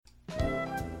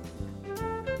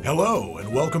Hello,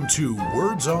 and welcome to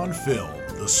Words on Film,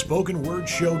 the spoken word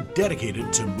show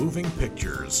dedicated to moving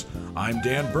pictures. I'm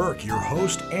Dan Burke, your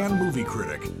host and movie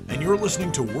critic, and you're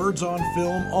listening to Words on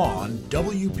Film on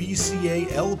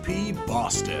WBCA LP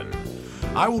Boston.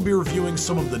 I will be reviewing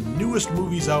some of the newest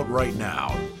movies out right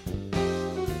now.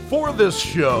 For this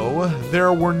show,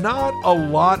 there were not a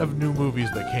lot of new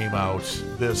movies that came out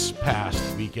this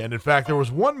past weekend. In fact, there was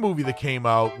one movie that came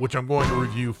out, which I'm going to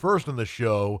review first in the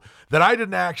show, that I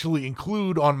didn't actually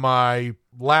include on my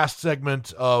last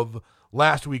segment of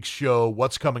last week's show,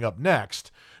 What's Coming Up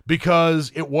Next,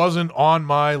 because it wasn't on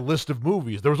my list of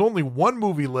movies. There was only one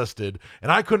movie listed,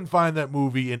 and I couldn't find that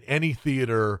movie in any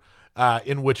theater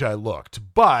in which I looked.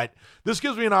 But this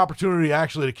gives me an opportunity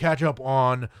actually to catch up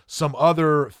on some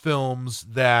other films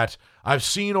that I've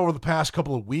seen over the past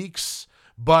couple of weeks,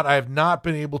 but I have not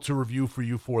been able to review for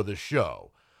you for this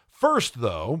show. First,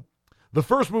 though, the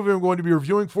first movie I'm going to be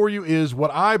reviewing for you is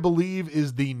what I believe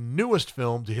is the newest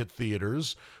film to hit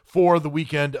theaters for the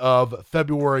weekend of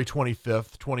February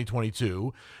 25th,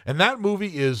 2022, and that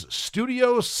movie is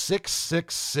Studio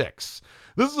 666.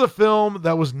 This is a film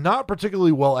that was not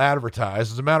particularly well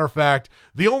advertised. As a matter of fact,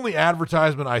 the only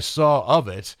advertisement I saw of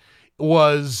it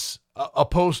was a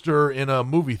poster in a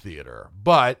movie theater.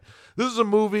 But this is a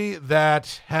movie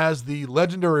that has the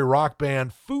legendary rock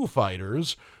band Foo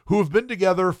Fighters, who have been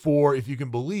together for, if you can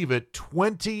believe it,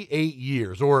 28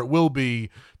 years, or it will be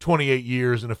 28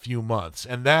 years in a few months.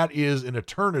 And that is an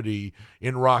eternity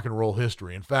in rock and roll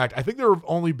history. In fact, I think there have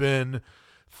only been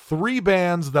 3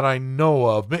 bands that I know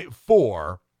of,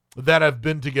 4, that have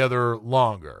been together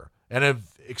longer and have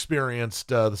experienced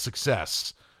the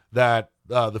success that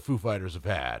the Foo Fighters have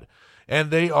had.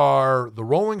 And they are the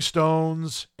Rolling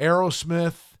Stones,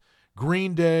 Aerosmith,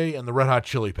 Green Day, and the Red Hot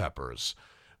Chili Peppers.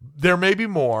 There may be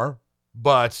more,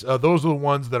 but those are the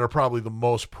ones that are probably the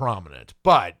most prominent.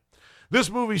 But this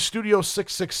movie, Studio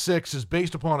 666, is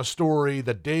based upon a story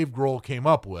that Dave Grohl came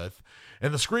up with,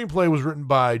 and the screenplay was written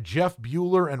by Jeff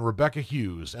Bueller and Rebecca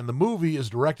Hughes, and the movie is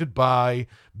directed by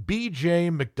B.J.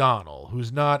 McDonnell,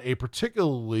 who's not a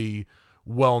particularly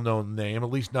well-known name, at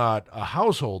least not a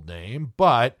household name,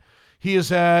 but he has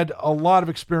had a lot of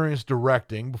experience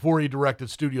directing. Before he directed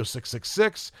Studio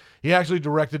 666, he actually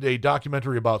directed a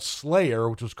documentary about Slayer,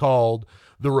 which was called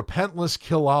The Repentless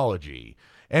Killology,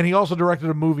 and he also directed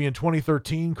a movie in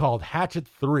 2013 called Hatchet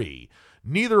 3,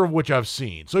 neither of which I've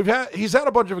seen. So he's had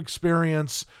a bunch of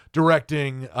experience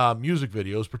directing music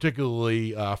videos,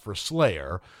 particularly for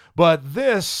Slayer. But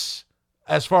this,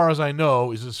 as far as I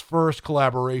know, is his first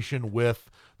collaboration with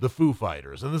the Foo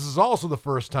Fighters. And this is also the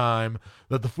first time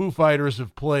that the Foo Fighters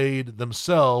have played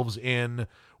themselves in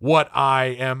what I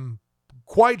am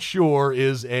quite sure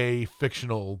is a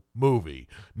fictional movie,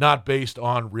 not based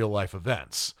on real-life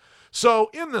events. So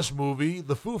in this movie,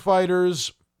 the Foo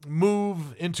Fighters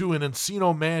move into an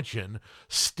Encino mansion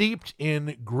steeped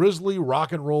in grisly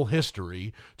rock and roll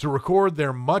history to record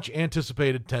their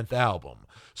much-anticipated 10th album.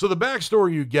 So the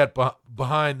backstory you get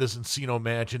behind this Encino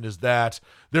mansion is that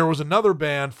there was another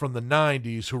band from the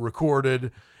 90s who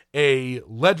recorded a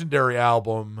legendary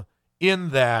album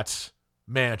in that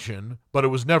mansion, but it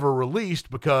was never released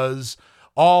because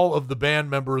all of the band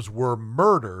members were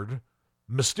murdered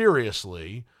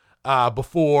mysteriously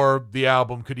before the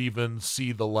album could even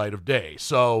see the light of day.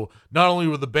 So not only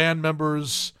were the band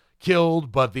members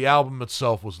killed, but the album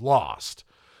itself was lost.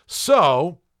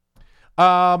 So,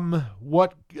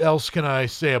 what else can I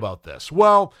say about this?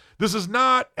 Well, this is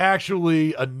not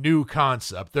actually a new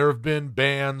concept. There have been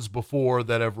bands before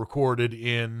that have recorded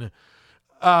in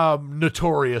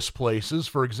notorious places.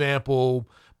 For example,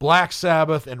 Black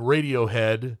Sabbath and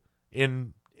Radiohead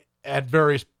at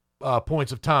various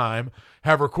points of time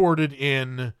have recorded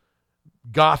in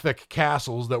Gothic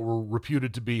castles that were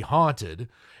reputed to be haunted.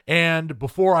 And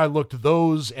before I looked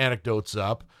those anecdotes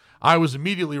up, I was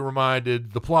immediately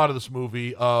reminded, the plot of this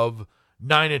movie, of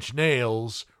Nine Inch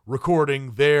Nails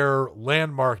recording their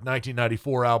landmark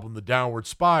 1994 album, The Downward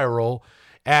Spiral,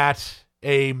 at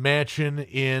a mansion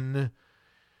in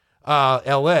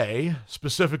L.A.,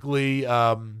 specifically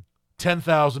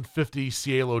 10,050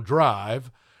 Cielo Drive,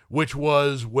 which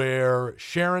was where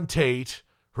Sharon Tate,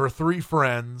 her 3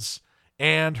 friends,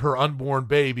 and her unborn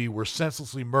baby were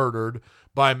senselessly murdered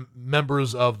by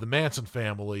members of the Manson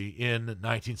family in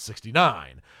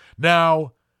 1969.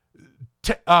 Now,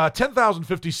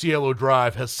 10,050 Cielo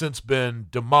Drive has since been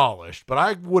demolished, but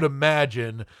I would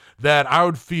imagine that I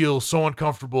would feel so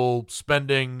uncomfortable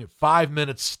spending 5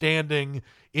 minutes standing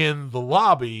in the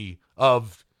lobby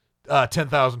of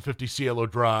 10,050 Cielo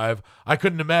Drive. I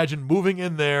couldn't imagine moving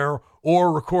in there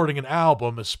or recording an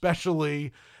album,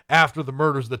 especially after the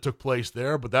murders that took place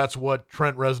there, but that's what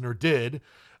Trent Reznor did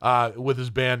with his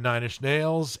band Nine Inch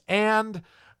Nails, and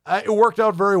it worked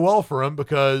out very well for him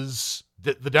because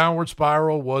the Downward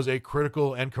Spiral was a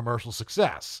critical and commercial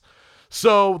success.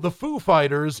 So the Foo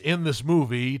Fighters in this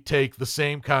movie take the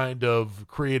same kind of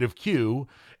creative cue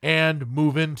and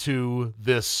move into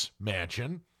this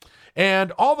mansion.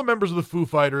 And all the members of the Foo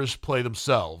Fighters play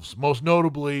themselves, most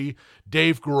notably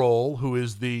Dave Grohl, who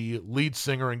is the lead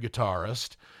singer and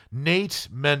guitarist, Nate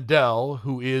Mendel,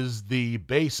 who is the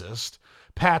bassist,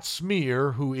 Pat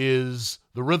Smear, who is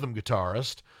the rhythm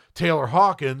guitarist, Taylor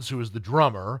Hawkins, who is the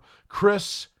drummer,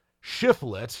 Chris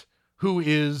Shiflett, who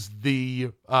is the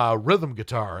rhythm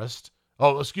guitarist,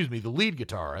 the lead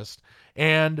guitarist,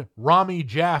 and Rami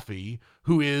Jaffe,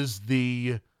 who is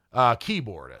the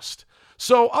keyboardist.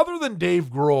 So other than Dave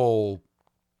Grohl,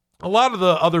 a lot of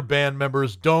the other band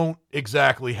members don't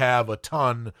exactly have a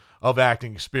ton of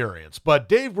acting experience, but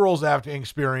Dave Grohl's acting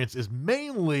experience is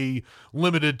mainly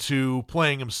limited to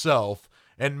playing himself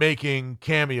and making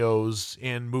cameos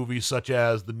in movies such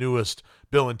as the newest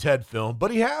Bill and Ted film, but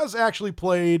he has actually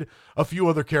played a few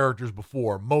other characters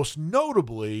before. Most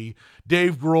notably,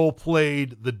 Dave Grohl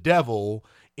played the devil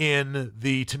in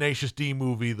the Tenacious D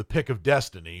movie, The Pick of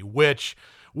Destiny, which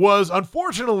was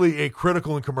unfortunately a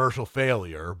critical and commercial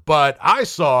failure, but I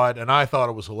saw it and I thought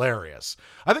it was hilarious.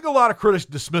 I think a lot of critics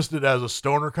dismissed it as a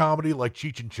stoner comedy like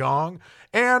Cheech and Chong,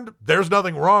 and there's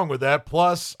nothing wrong with that.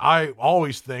 Plus, I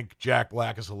always think Jack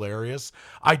Black is hilarious.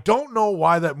 I don't know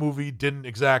why that movie didn't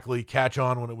exactly catch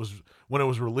on when it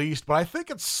was released, but I think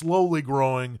it's slowly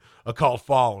growing a cult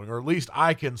following, or at least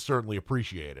I can certainly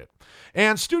appreciate it.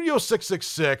 And Studio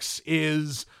 666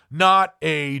 is not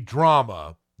a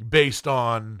drama based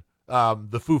on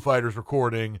the Foo Fighters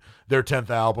recording their 10th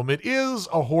album. It is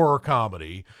a horror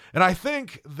comedy, and I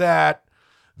think that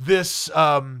this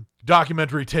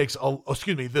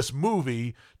this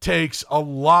movie takes a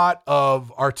lot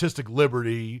of artistic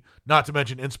liberty, not to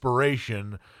mention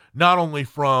inspiration, not only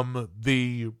from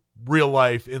the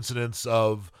real-life incidents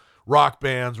of rock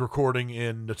bands recording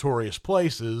in notorious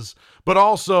places, but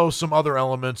also some other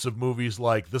elements of movies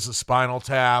like This Is Spinal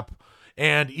Tap,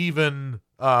 and even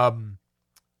the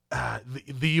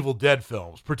Evil Dead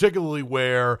films, particularly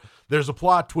where there's a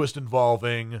plot twist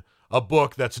involving a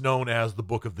book that's known as the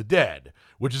Book of the Dead,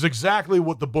 which is exactly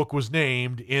what the book was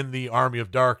named in the Army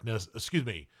of Darkness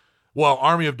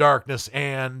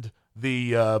and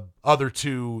the other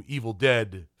two Evil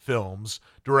Dead films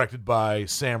directed by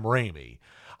Sam Raimi.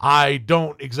 I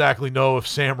don't exactly know if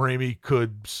Sam Raimi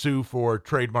could sue for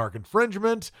trademark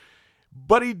infringement,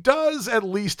 but he does at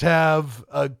least have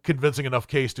a convincing enough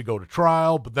case to go to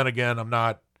trial. But then again, I'm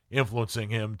not influencing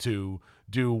him to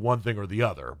do one thing or the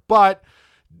other. But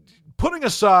putting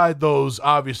aside those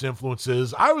obvious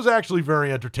influences, I was actually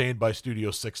very entertained by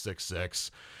Studio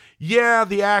 666. Yeah,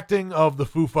 the acting of the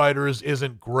Foo Fighters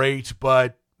isn't great,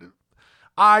 but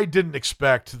I didn't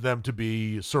expect them to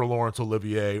be Sir Laurence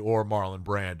Olivier or Marlon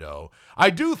Brando. I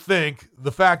do think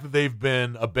the fact that they've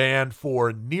been a band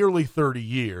for nearly 30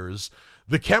 years,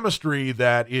 the chemistry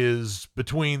that is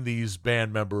between these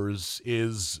band members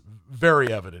is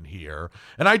very evident here.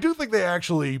 And I do think they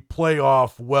actually play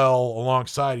off well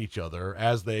alongside each other,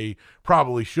 as they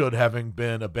probably should, having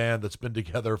been a band that's been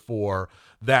together for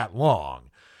that long.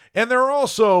 And there are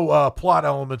also plot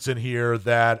elements in here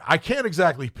that I can't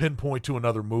exactly pinpoint to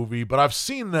another movie, but I've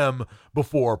seen them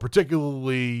before,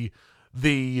 particularly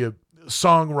the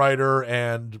songwriter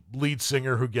and lead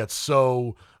singer who gets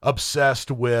so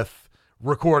obsessed with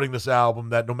recording this album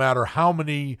that no matter how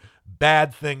many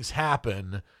bad things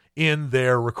happen in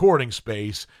their recording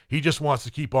space, he just wants to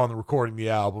keep on recording the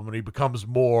album, and he becomes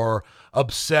more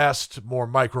obsessed, more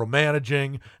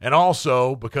micromanaging, and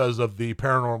also, because of the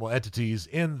paranormal entities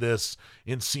in this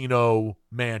Encino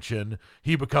mansion,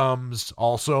 he becomes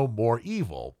also more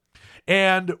evil.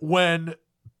 And when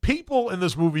people in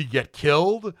this movie get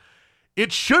killed,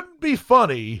 it shouldn't be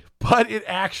funny, but it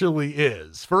actually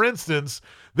is. For instance,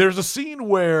 there's a scene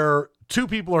where two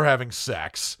people are having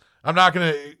sex. I'm not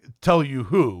going to tell you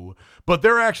who, but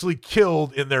they're actually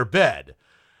killed in their bed.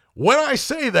 When I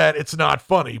say that, it's not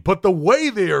funny, but the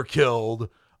way they are killed,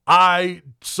 I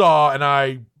saw and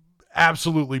I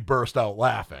absolutely burst out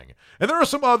laughing. And there are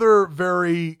some other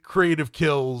very creative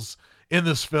kills in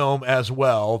this film as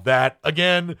well that,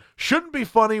 again, shouldn't be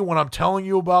funny when I'm telling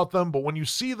you about them, but when you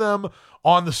see them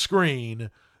on the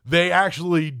screen, they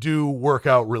actually do work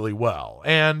out really well.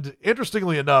 And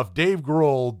interestingly enough, Dave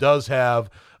Grohl does have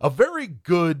a very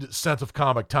good sense of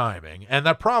comic timing, and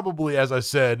that probably, as I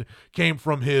said, came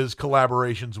from his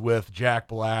collaborations with Jack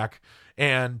Black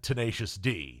and Tenacious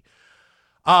D.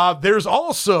 There's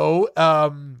also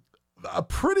a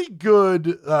pretty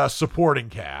good supporting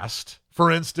cast. For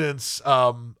instance,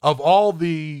 of all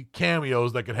the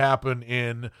cameos that could happen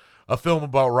in a film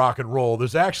about rock and roll,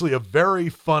 there's actually a very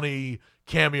funny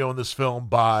cameo in this film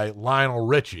by Lionel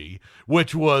Richie,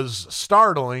 which was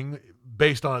startling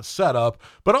based on its setup,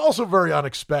 but also very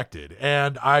unexpected.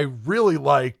 And I really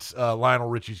liked Lionel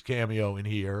Richie's cameo in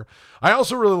here. I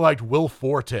also really liked Will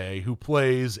Forte, who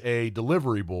plays a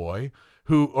delivery boy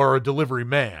or a delivery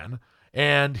man,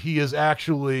 and he is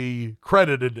actually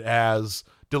credited as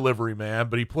delivery man,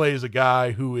 but he plays a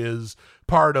guy who is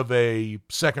part of a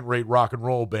second-rate rock and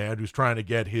roll band who's trying to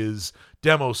get his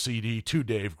demo CD to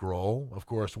Dave Grohl. Of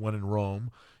course, when in Rome,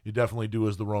 you definitely do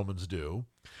as the Romans do.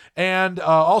 And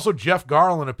also Jeff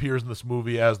Garlin appears in this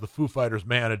movie as the Foo Fighters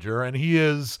manager, and he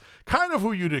is kind of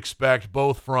who you'd expect,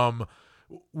 both from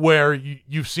where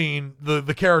you've seen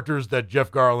the characters that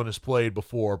Jeff Garlin has played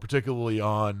before, particularly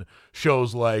on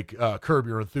shows like Curb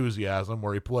Your Enthusiasm,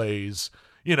 where he plays,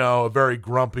 a very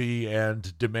grumpy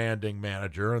and demanding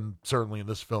manager, and certainly in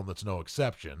this film that's no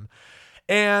exception.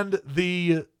 And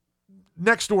the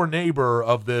next-door neighbor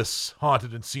of this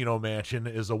haunted Encino mansion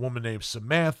is a woman named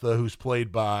Samantha, who's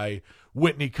played by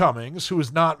Whitney Cummings, who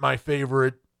is not my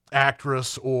favorite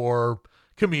actress or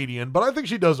comedian, but I think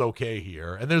she does okay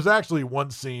here. And there's actually one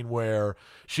scene where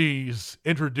she's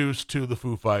introduced to the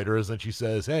Foo Fighters, and she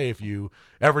says, "Hey, if you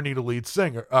ever need a lead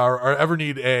singer or ever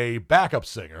need a backup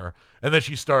singer," and then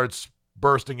she starts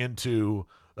bursting into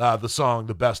the song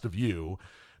 "The Best of You."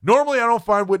 Normally, I don't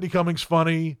find Whitney Cummings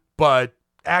funny, but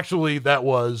actually that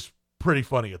was pretty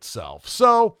funny itself.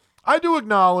 So I do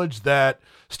acknowledge that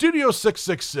Studio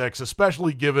 666,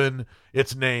 especially given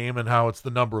its name and how it's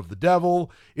the number of the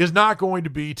devil, is not going to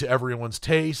be to everyone's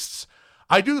tastes.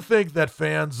 I do think that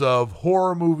fans of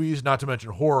horror movies, not to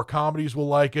mention horror comedies, will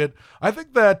like it. I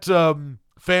think that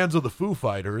fans of the Foo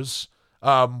Fighters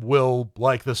will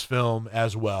like this film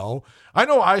as well. I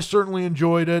know I certainly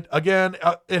enjoyed it. Again,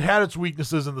 it had its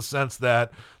weaknesses in the sense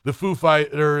that the Foo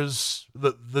Fighters,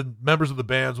 the members of the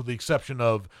bands, with the exception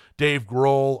of Dave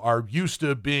Grohl, are used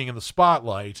to being in the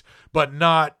spotlight, but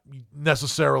not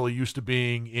necessarily used to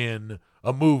being in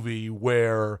a movie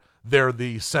where they're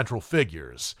the central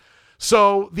figures.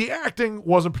 So the acting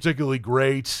wasn't particularly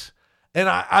great, and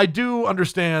I do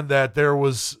understand that there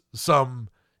was some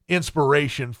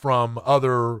inspiration from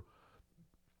other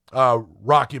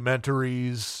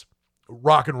rockumentaries,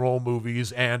 rock and roll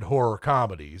movies, and horror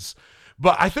comedies.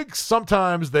 But I think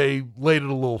sometimes they laid it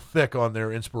a little thick on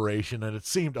their inspiration, and it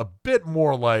seemed a bit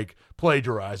more like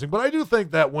plagiarizing. But I do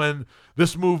think that when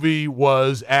this movie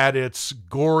was at its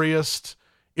goriest,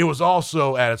 it was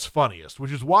also at its funniest,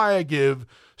 which is why I give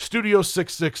Studio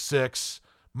 666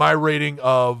 my rating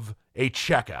of a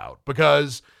checkout,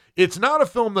 because it's not a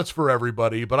film that's for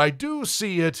everybody, but I do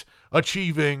see it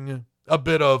achieving a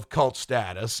bit of cult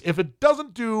status. If it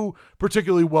doesn't do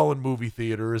particularly well in movie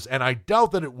theaters, and I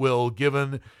doubt that it will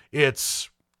given its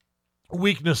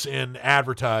weakness in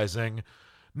advertising,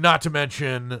 not to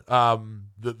mention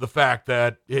the fact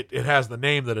that it has the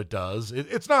name that it does,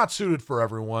 it's not suited for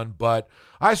everyone, but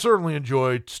I certainly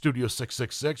enjoyed Studio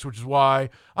 666, which is why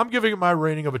I'm giving it my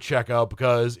rating of a checkout,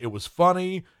 because it was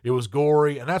funny, it was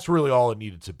gory, and that's really all it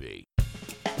needed to be.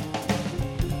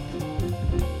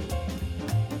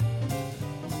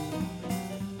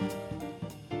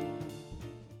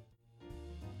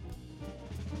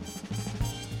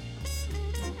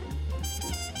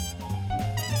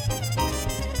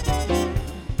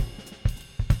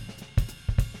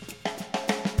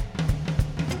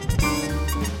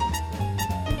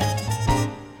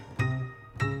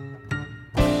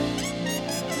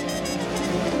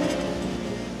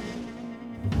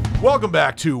 Welcome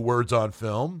back to Words on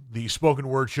Film, the spoken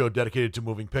word show dedicated to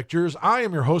moving pictures. I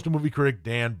am your host and movie critic,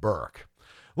 Dan Burke.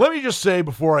 Let me just say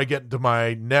before I get into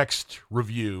my next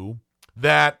review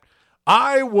that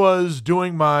I was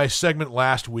doing my segment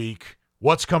last week,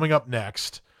 What's Coming Up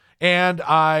Next, and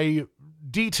I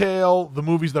detail the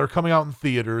movies that are coming out in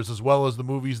theaters as well as the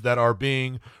movies that are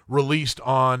being released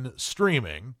on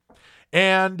streaming.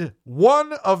 And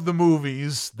one of the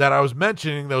movies that I was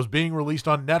mentioning that was being released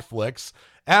on Netflix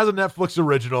as a Netflix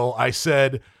original, I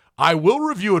said, I will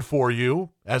review it for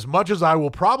you, as much as I will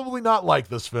probably not like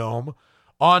this film,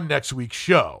 on next week's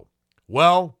show.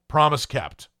 Well, promise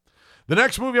kept. The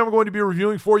next movie I'm going to be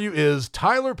reviewing for you is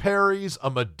Tyler Perry's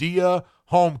A Madea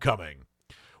Homecoming.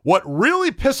 What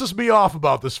really pisses me off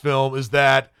about this film is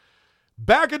that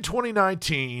back in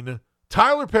 2019,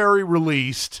 Tyler Perry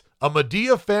released A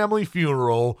Madea Family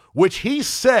Funeral, which he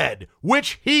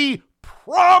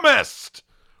promised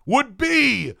would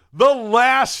be the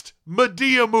last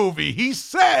Madea movie. He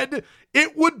said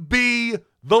it would be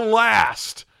the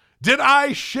last. Did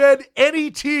I shed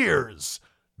any tears?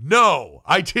 No,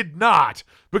 I did not,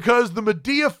 because the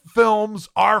Madea films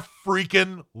are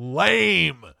freaking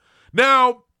lame.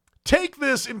 Now, take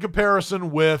this in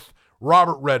comparison with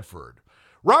Robert Redford.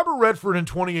 Robert Redford in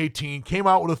 2018 came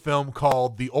out with a film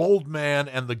called The Old Man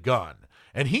and the Gun,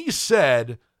 and he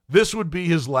said this would be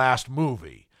his last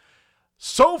movie.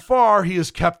 So far, he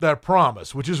has kept that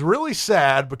promise, which is really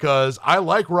sad because I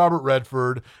like Robert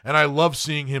Redford and I love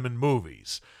seeing him in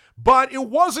movies. But it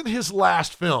wasn't his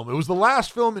last film. It was the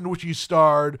last film in which he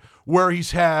starred where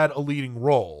he's had a leading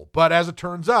role. But as it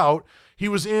turns out, he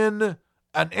was in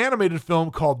an animated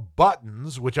film called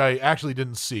Buttons, which I actually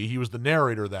didn't see. He was the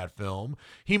narrator of that film.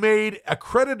 He made a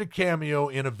credited cameo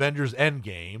in Avengers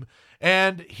Endgame,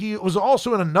 and he was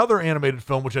also in another animated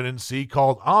film, which I didn't see,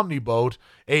 called Omniboat,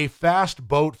 a fast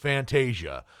boat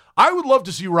fantasia. I would love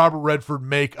to see Robert Redford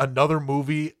make another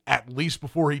movie at least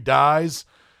before he dies.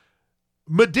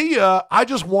 Madea, I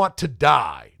just want to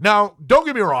die. Now, don't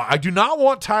get me wrong. I do not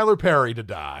want Tyler Perry to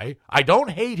die. I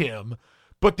don't hate him.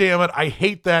 But damn it, I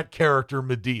hate that character,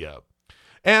 Madea.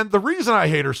 And the reason I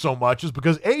hate her so much is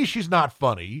because A, she's not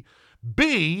funny.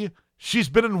 B, she's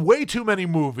been in way too many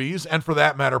movies, and for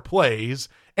that matter, plays.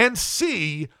 And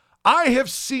C, I have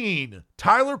seen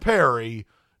Tyler Perry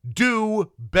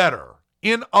do better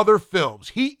in other films.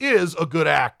 He is a good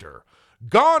actor.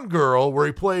 Gone Girl, where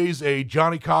he plays a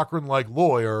Johnny Cochran-like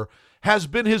lawyer, has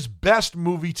been his best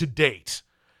movie to date.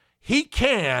 He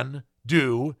can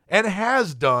do, and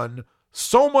has done,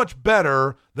 so much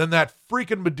better than that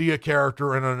freaking Madea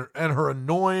character and her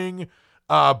annoying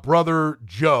brother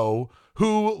Joe,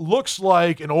 who looks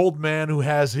like an old man who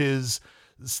has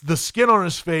the skin on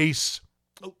his face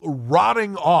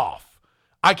rotting off.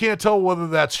 I can't tell whether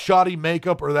that's shoddy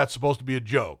makeup or that's supposed to be a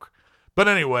joke. But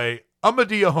anyway, a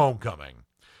Madea Homecoming.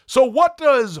 So what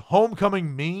does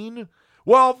homecoming mean?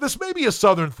 Well, this may be a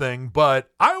Southern thing,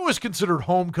 but I always considered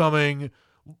homecoming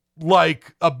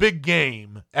like a big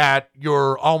game at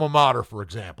your alma mater, for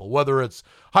example, whether it's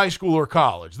high school or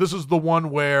college. This is the one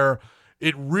where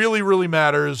it really, really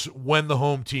matters when the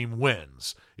home team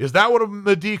wins. Is that what a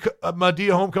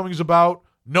Madea Homecoming is about?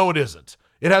 No, it isn't.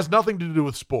 It has nothing to do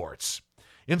with sports.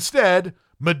 Instead,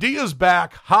 Madea's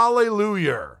back,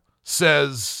 hallelujah,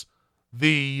 says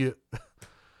the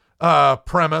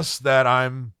premise that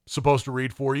I'm supposed to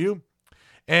read for you.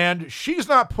 And she's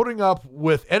not putting up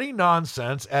with any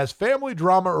nonsense as family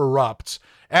drama erupts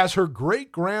as her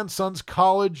great-grandson's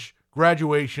college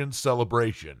graduation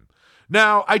celebration.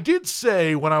 Now, I did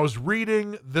say when I was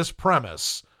reading this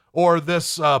premise, or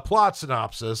this plot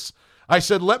synopsis, I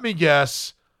said, let me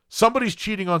guess, somebody's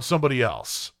cheating on somebody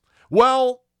else.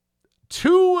 Well,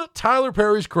 to Tyler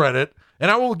Perry's credit,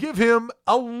 and I will give him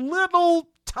a little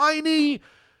tiny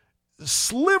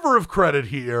sliver of credit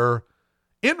here,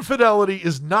 infidelity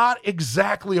is not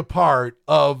exactly a part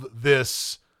of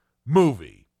this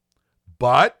movie.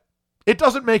 But it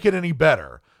doesn't make it any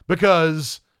better,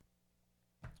 because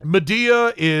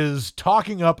Madea is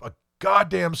talking up a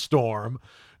goddamn storm.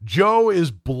 Joe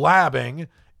is blabbing,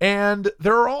 and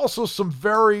there are also some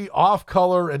very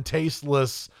off-color and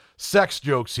tasteless sex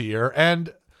jokes here.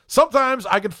 And sometimes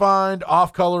I can find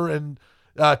off-color and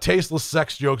tasteless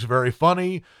sex jokes very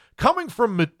funny. Coming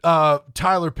from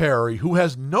Tyler Perry, who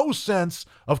has no sense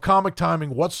of comic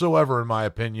timing whatsoever, in my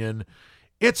opinion,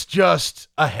 it's just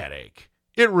a headache.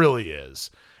 It really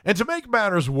is. And to make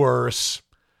matters worse,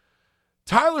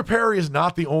 Tyler Perry is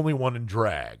not the only one in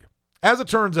drag. As it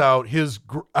turns out, Madea's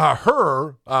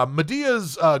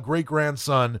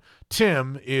great-grandson,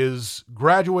 Tim, is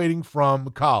graduating from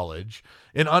college,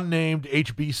 an unnamed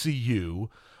HBCU,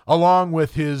 along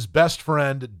with his best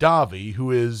friend, Davi, who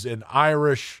is an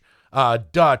Irish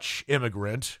Dutch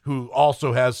immigrant who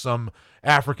also has some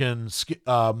African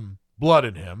blood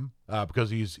in him because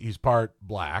he's part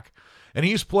black. And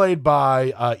he's played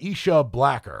by Isha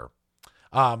Blacker.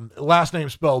 Last name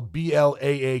spelled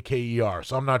Blaaker.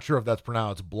 So I'm not sure if that's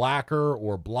pronounced Blacker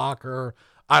or Blocker.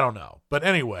 I don't know. But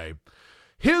anyway,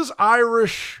 his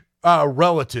Irish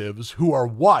relatives who are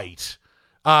white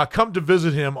come to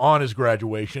visit him on his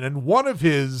graduation. And one of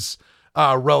his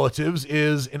relatives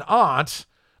is an aunt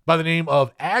by the name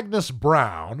of Agnes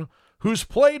Brown, who's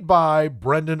played by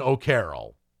Brendan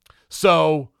O'Carroll.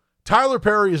 So Tyler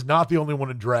Perry is not the only one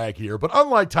in drag here, but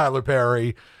unlike Tyler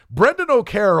Perry, Brendan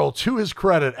O'Carroll, to his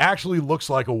credit, actually looks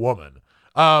like a woman.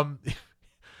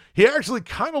 He actually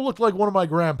kind of looked like one of my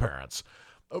grandparents.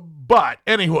 But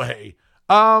anyway,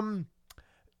 I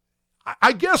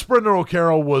guess Brendan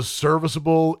O'Carroll was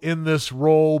serviceable in this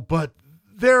role, but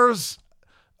there's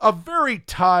a very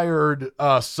tired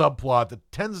subplot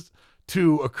that tends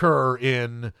to occur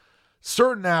in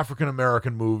certain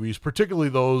African-American movies, particularly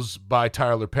those by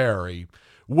Tyler Perry,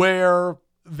 where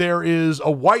there is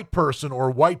a white person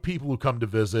or white people who come to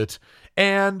visit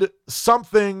and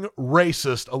something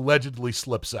racist allegedly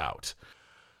slips out.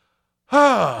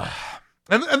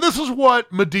 And this is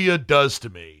what Madea does to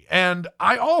me. And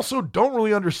I also don't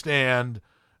really understand.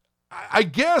 I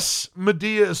guess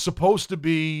Madea is supposed to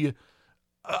be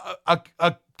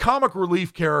a comic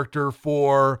relief character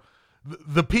for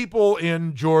the people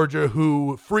in Georgia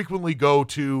who frequently go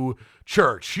to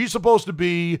church. She's supposed to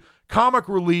be comic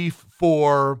relief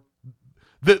for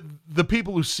the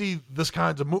people who see these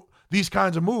kinds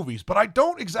of movies. But I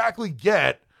don't exactly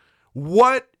get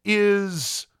what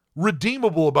is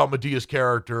redeemable about Medea's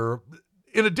character,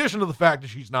 in addition to the fact that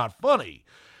she's not funny.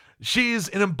 She's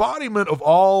an embodiment of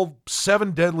all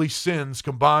 7 deadly sins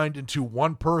combined into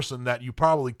one person that you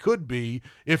probably could be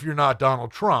if you're not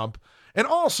Donald Trump. And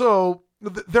also,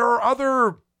 there are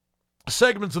other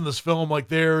segments in this film, like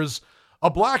there's a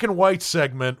black and white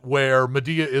segment where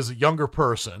Madea is a younger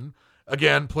person,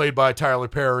 again, played by Tyler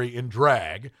Perry in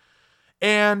drag.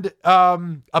 And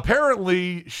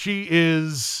apparently she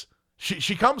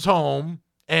comes home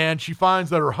and she finds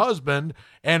that her husband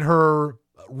and her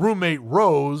roommate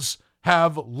Rose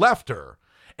have left her.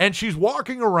 And she's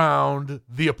walking around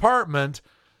the apartment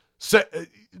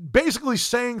basically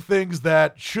saying things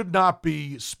that should not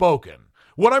be spoken.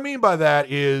 What I mean by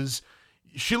that is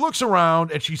she looks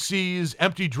around and she sees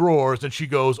empty drawers and she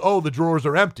goes, "Oh, the drawers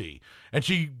are empty." And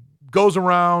she goes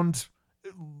around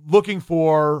looking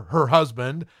for her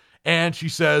husband and she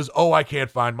says, "Oh, I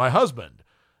can't find my husband."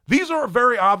 These are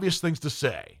very obvious things to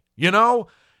say. You know,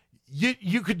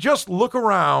 you could just look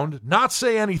around, not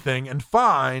say anything, and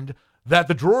find that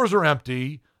the drawers are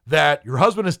empty, that your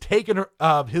husband has taken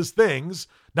his things,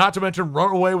 not to mention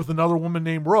run away with another woman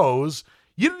named Rose.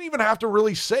 You didn't even have to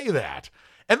really say that.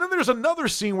 And then there's another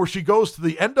scene where she goes to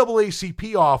the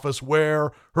NAACP office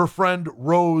where her friend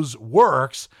Rose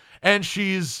works, and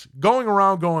she's going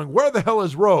around going, "Where the hell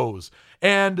is Rose?"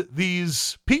 And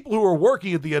these people who are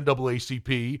working at the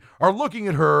NAACP are looking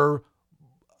at her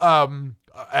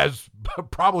as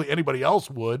probably anybody else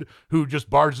would who just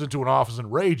barges into an office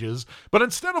and rages. But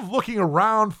instead of looking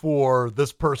around for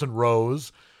this person,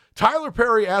 Rose, Tyler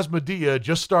Perry as Madea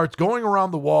just starts going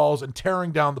around the walls and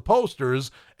tearing down the posters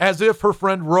as if her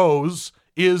friend Rose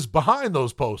is behind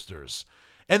those posters.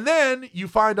 And then you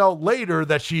find out later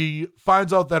that she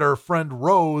finds out that her friend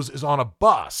Rose is on a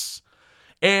bus.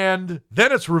 And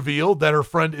then it's revealed that her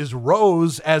friend is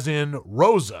Rose as in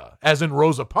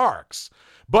Rosa Parks.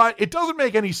 But it doesn't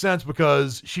make any sense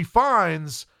because she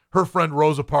finds her friend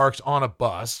Rosa Parks on a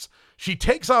bus. She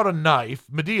takes out a knife,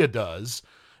 Madea does,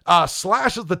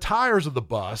 slashes the tires of the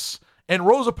bus, and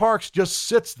Rosa Parks just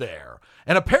sits there.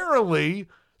 And apparently,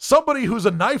 somebody who's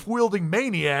a knife-wielding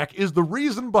maniac is the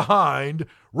reason behind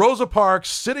Rosa Parks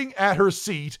sitting at her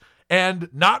seat and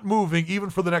not moving even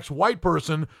for the next white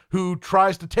person who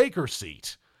tries to take her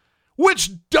seat.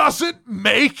 Which doesn't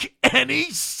make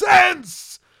any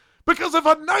sense! Because if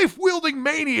a knife-wielding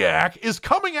maniac is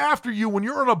coming after you when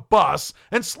you're on a bus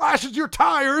and slashes your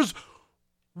tires,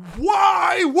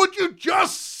 why would you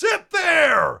just sit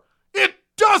there? It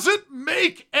doesn't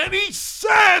make any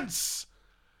sense!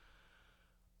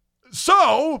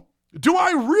 So, do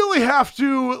I really have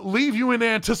to leave you in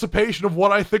anticipation of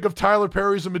what I think of Tyler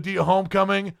Perry's Madea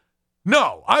Homecoming?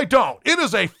 No, I don't. It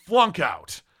is a flunk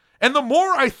out. And the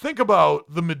more I think about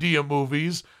the Madea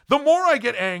movies, the more I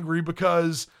get angry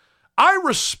because I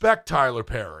respect Tyler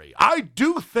Perry. I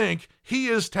do think he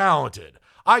is talented.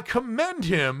 I commend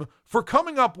him for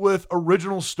coming up with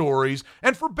original stories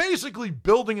and for basically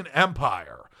building an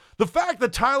empire. The fact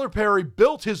that Tyler Perry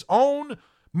built his own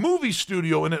movie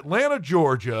studio in Atlanta,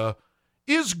 Georgia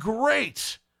is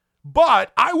great.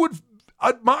 But I would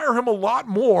admire him a lot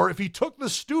more if he took the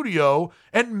studio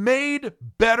and made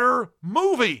better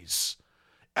movies.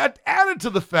 Added to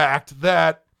the fact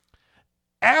that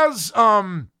as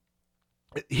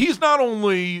he's not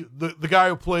only the guy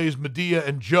who plays Madea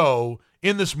and Joe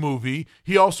in this movie,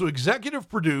 he also executive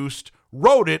produced,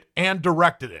 wrote it, and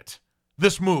directed it,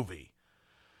 this movie.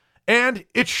 And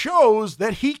it shows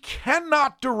that he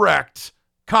cannot direct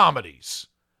comedies.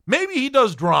 Maybe he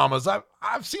does dramas.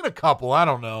 I've seen a couple, I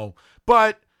don't know.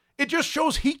 But it just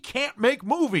shows he can't make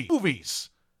movies.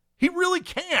 He really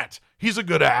can't. He's a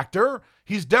good actor.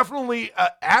 He's definitely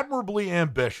admirably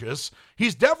ambitious.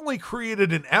 He's definitely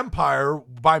created an empire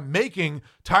by making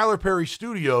Tyler Perry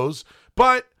Studios.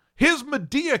 But his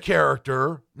Madea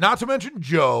character, not to mention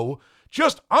Joe,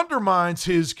 just undermines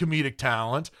his comedic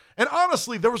talent. And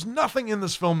honestly, there was nothing in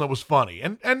this film that was funny.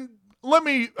 And let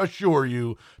me assure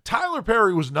you, Tyler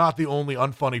Perry was not the only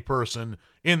unfunny person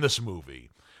in this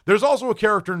movie. There's also a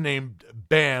character named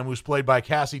Bam, who's played by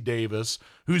Cassie Davis,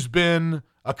 who's been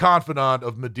a confidant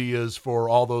of Madea's for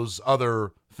all those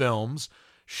other films.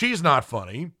 She's not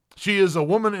funny. She is a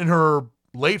woman in her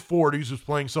late 40s who's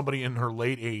playing somebody in her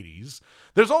late 80s.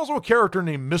 There's also a character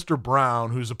named Mr.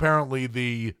 Brown, who's apparently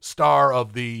the star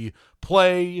of the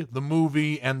play, the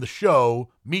movie, and the show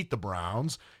Meet the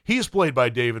Browns. He's played by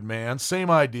David Mann. Same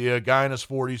idea, a guy in his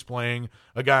 40s playing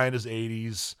a guy in his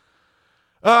 80s.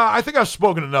 I think I've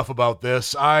spoken enough about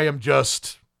this. I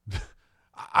just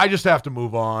have to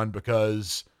move on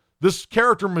because this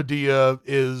character Madea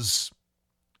is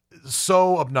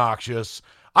so obnoxious.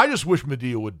 I just wish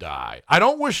Madea would die. I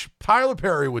don't wish Tyler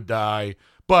Perry would die,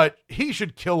 but he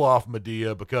should kill off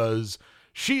Madea because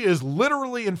she is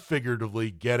literally and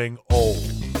figuratively getting old.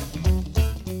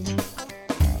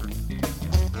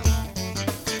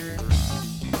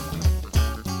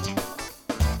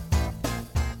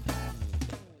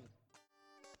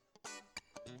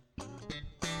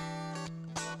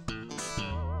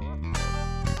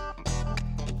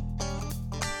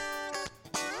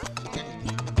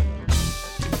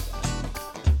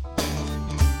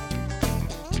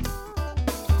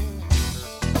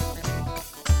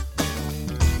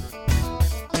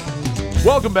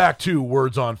 Welcome back to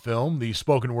Words on Film, the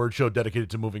spoken word show dedicated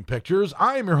to moving pictures.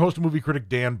 I am your host and movie critic,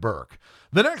 Dan Burke.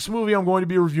 The next movie I'm going to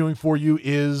be reviewing for you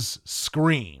is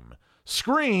Scream.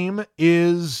 Scream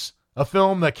is a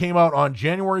film that came out on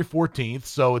January 14th,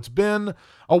 so it's been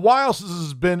a while since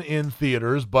it's been in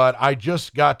theaters, but I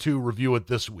just got to review it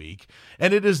this week,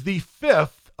 and it is the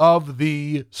fifth of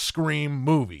the Scream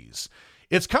movies.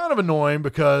 It's kind of annoying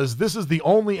because this is the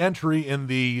only entry in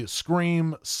the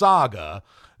Scream saga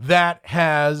that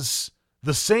has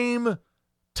the same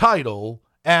title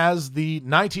as the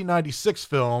 1996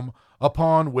 film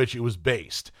upon which it was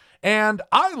based. And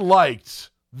I liked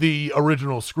the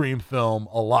original Scream film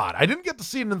a lot. I didn't get to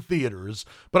see it in theaters,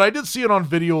 but I did see it on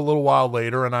video a little while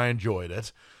later, and I enjoyed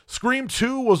it. Scream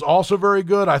 2 was also very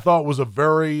good. I thought it was a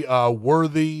very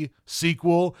worthy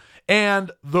sequel.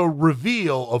 And the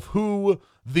reveal of who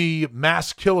the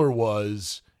mass killer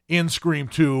was in Scream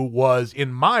 2 was,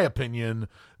 in my opinion,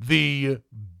 the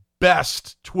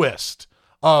best twist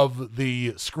of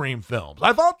the Scream films.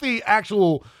 I thought the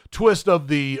actual twist of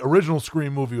the original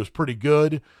Scream movie was pretty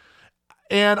good.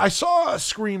 And I saw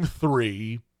Scream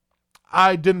 3.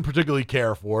 I didn't particularly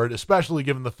care for it, especially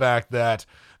given the fact that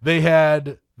they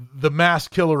had the mass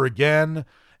killer again.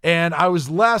 And I was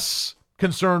less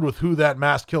concerned with who that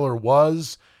mass killer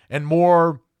was and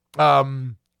more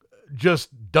just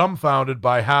dumbfounded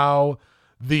by how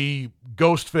the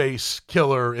Ghostface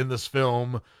killer in this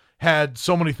film had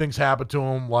so many things happen to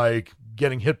him, like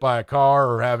getting hit by a car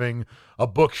or having a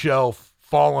bookshelf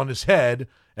fall on his head,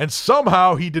 and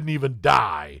somehow he didn't even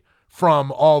die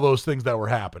from all those things that were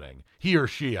happening. He or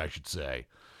she, I should say.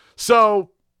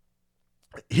 So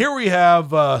here we have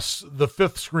the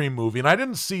fifth Scream movie, and I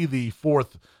didn't see the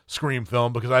fourth Scream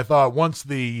film because I thought once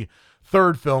the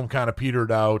third film kind of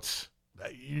petered out,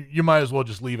 you might as well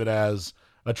just leave it as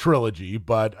a trilogy,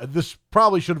 but this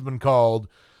probably should have been called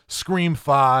Scream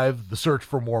 5, The Search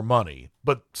for More Money.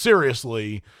 But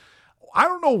seriously, I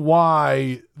don't know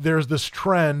why there's this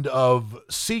trend of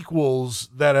sequels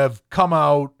that have come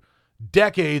out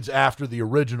decades after the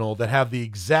original that have the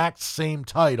exact same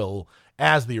title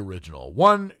as the original.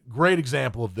 One great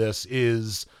example of this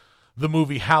is the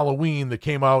movie Halloween that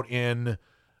came out in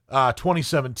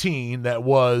 2017 that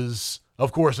was,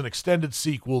 of course, an extended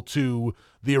sequel to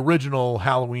the original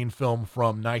Halloween film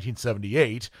from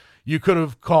 1978. You could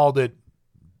have called it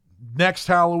Next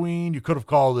Halloween. You could have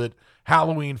called it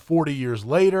Halloween 40 years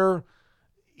later.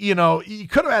 You know, you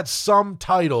could have had some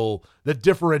title that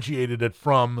differentiated it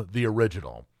from the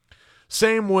original.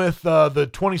 Same with the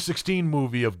 2016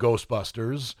 movie of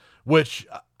Ghostbusters, which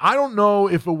I don't know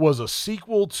if it was a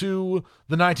sequel to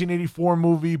the 1984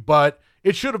 movie, but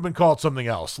it should have been called something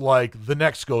else, like The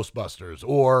Next Ghostbusters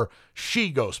or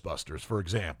She Ghostbusters, for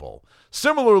example.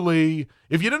 Similarly,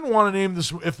 if you didn't want to name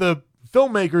this, if the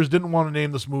filmmakers didn't want to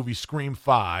name this movie Scream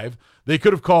 5, they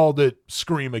could have called it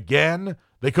Scream Again.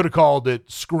 They could have called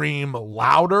it Scream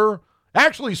Louder.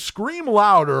 Actually, Scream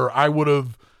Louder I would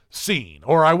have seen,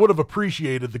 or I would have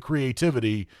appreciated the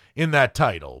creativity in that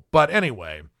title. But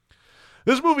anyway,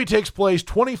 this movie takes place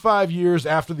 25 years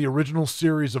after the original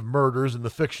series of murders in the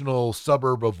fictional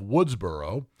suburb of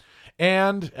Woodsboro.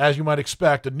 And, as you might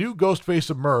expect, a new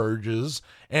Ghostface emerges,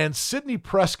 and Sidney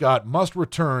Prescott must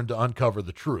return to uncover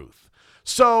the truth.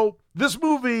 So this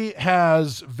movie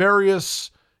has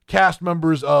various cast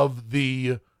members of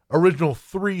the original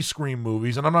 3 Scream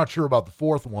movies, and I'm not sure about the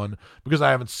 4th one because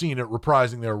I haven't seen it,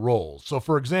 reprising their roles. So,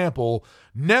 for example,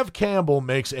 Neve Campbell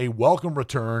makes a welcome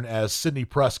return as Sidney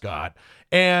Prescott,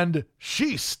 and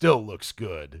she still looks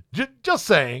good. Just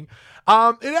saying.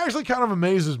 It actually kind of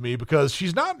amazes me because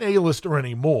she's not an A-lister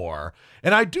anymore,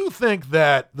 and I do think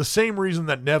that the same reason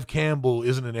that Neve Campbell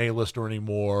isn't an A-lister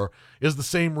anymore is the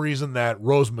same reason that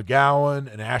Rose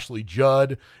McGowan and Ashley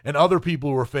Judd and other people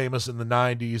who were famous in the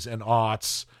 90s and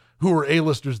aughts who were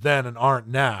A-listers then and aren't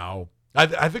now.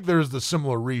 I think there's the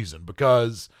similar reason,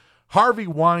 because Harvey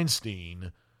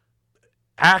Weinstein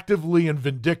actively and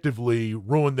vindictively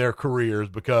ruined their careers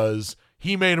because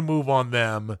he made a move on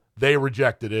them, they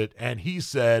rejected it, and he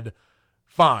said,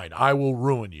 fine, I will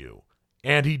ruin you.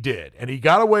 And he did. And he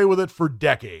got away with it for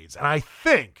decades. And I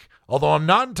think, although I'm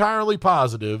not entirely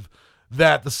positive,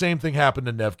 that the same thing happened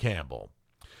to Neve Campbell.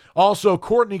 Also,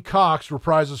 Courtney Cox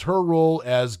reprises her role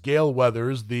as Gail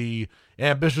Weathers, the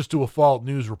ambitious to a fault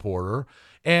news reporter,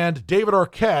 and David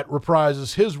Arquette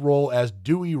reprises his role as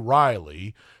Dewey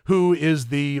Riley, who is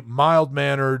the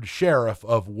mild-mannered sheriff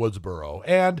of Woodsboro.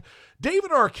 And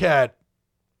David Arquette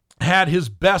had his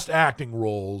best acting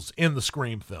roles in the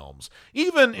Scream films.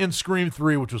 Even in Scream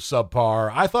 3, which was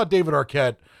subpar, I thought David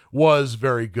Arquette was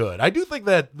very good. I do think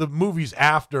that the movies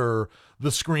after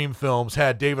the Scream films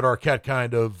had David Arquette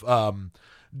kind of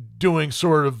doing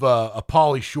sort of a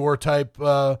Pauly Shore type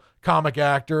comic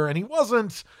actor, and he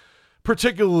wasn't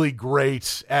particularly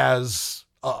great as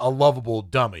a lovable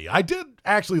dummy. I did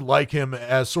actually like him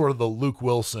as sort of the Luke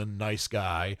Wilson nice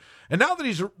guy, and now that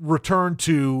he's returned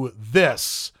to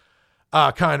this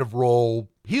kind of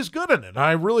role, he's good in it.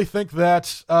 I really think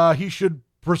that he should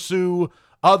pursue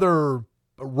other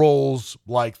roles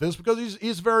like this because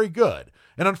he's very good.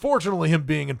 And unfortunately, him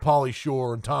being in Pauly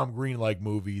Shore and Tom Green-like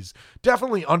movies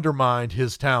definitely undermined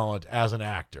his talent as an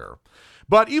actor.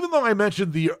 But even though I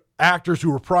mentioned the actors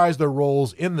who reprise their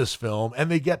roles in this film and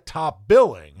they get top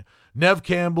billing, Neve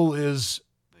Campbell is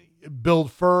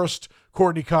billed first,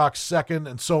 Courtney Cox second,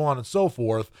 and so on and so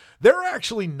forth, they're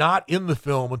actually not in the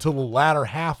film until the latter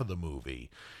half of the movie.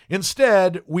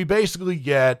 Instead, we basically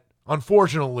get,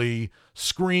 unfortunately,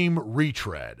 Scream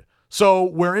retread. So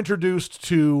we're introduced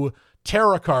to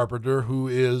Tara Carpenter, who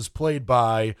is played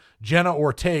by Jenna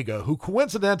Ortega, who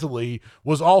coincidentally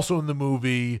was also in the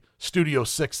movie Studio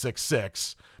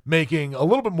 666, making a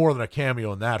little bit more than a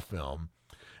cameo in that film.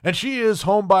 And she is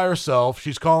home by herself.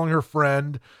 She's calling her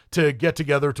friend to get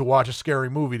together to watch a scary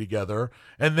movie together.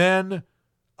 And then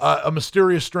a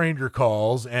mysterious stranger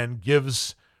calls and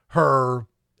gives her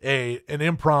an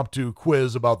impromptu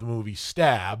quiz about the movie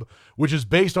Stab, which is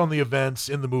based on the events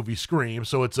in the movie Scream.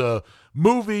 So it's a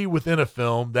movie within a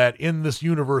film that in this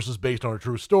universe is based on a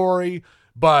true story.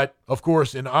 But, of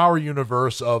course, in our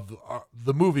universe of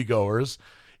the moviegoers,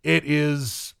 it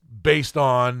is based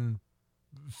on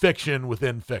fiction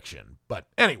within fiction. But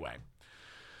anyway,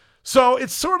 so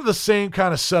it's sort of the same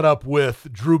kind of setup with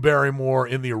Drew Barrymore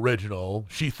in the original.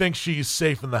 She thinks she's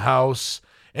safe in the house,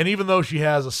 and even though she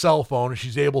has a cell phone and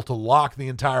she's able to lock the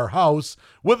entire house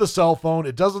with a cell phone,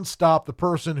 it doesn't stop the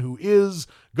person who is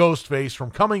Ghostface from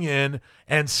coming in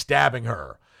and stabbing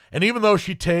her. And even though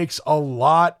she takes a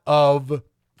lot of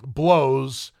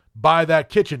blows by that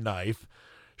kitchen knife,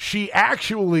 she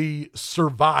actually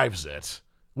survives it,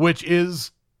 which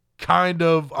is kind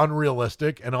of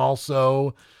unrealistic and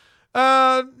also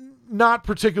not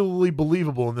particularly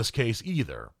believable in this case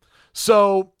either.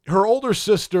 So her older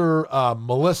sister, her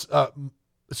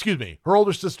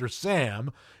older sister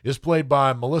Sam is played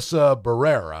by Melissa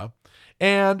Barrera,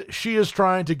 and she is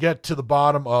trying to get to the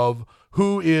bottom of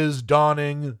who is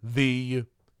donning the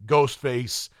ghost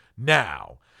face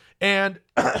now. And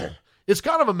it's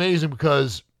kind of amazing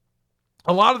because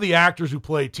a lot of the actors who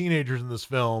play teenagers in this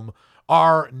film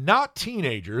are not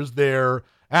teenagers. They're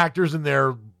actors in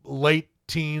their late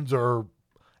teens or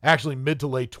actually mid to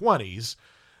late 20s.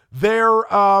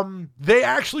 They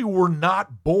actually were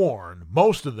not born,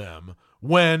 most of them,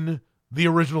 when the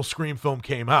original Scream film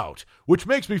came out, which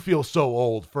makes me feel so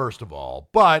old, first of all.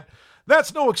 But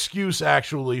that's no excuse,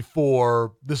 actually,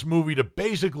 for this movie to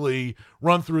basically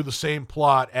run through the same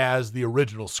plot as the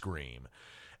original Scream.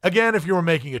 Again, if you were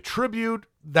making a tribute,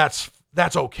 that's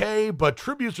okay, but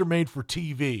tributes are made for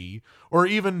TV or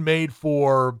even made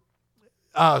for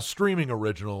streaming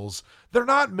originals. They're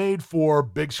not made for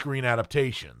big screen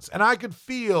adaptations. And I could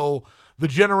feel the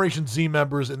Generation Z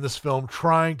members in this film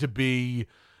trying to be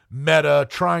meta,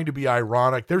 trying to be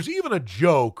ironic. There's even a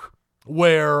joke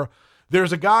where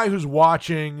there's a guy who's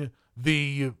watching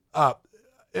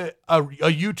a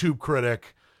YouTube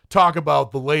critic talk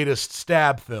about the latest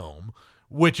Stab film,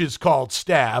 which is called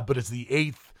Stab, but it's the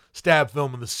 8th Stab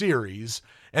film in the series,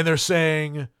 and they're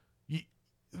saying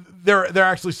they're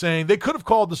actually saying they could have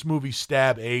called this movie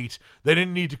Stab 8. They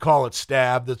didn't need to call it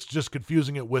Stab. That's just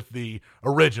confusing it with the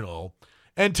original.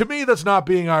 And to me, that's not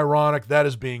being ironic. That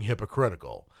is being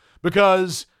hypocritical.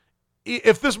 Because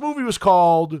if this movie was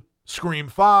called Scream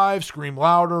 5, Scream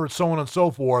Louder, and so on and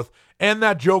so forth, and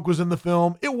that joke was in the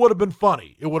film, it would have been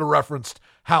funny. It would have referenced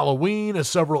Halloween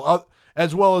as well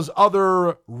as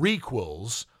other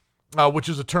requels, which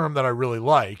is a term that I really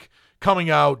like,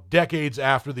 coming out decades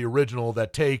after the original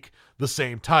that take the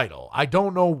same title. I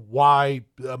don't know why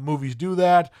movies do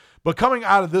that, but coming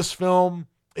out of this film,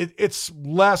 it's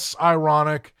less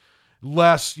ironic,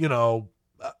 less,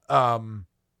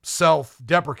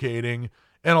 self-deprecating,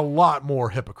 and a lot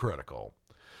more hypocritical.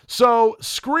 So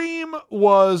Scream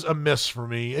was a miss for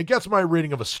me. It gets my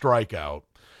rating of a strikeout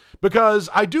because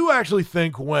I do actually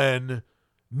think when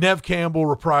Neve Campbell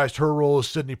reprised her role as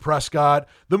Sidney Prescott,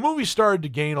 the movie started to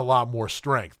gain a lot more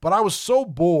strength. But I was so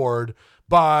bored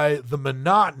by the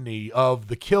monotony of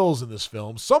the kills in this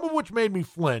film, some of which made me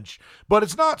flinch, but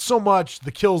it's not so much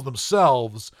the kills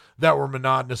themselves that were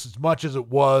monotonous as much as it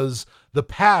was the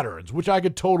patterns, which I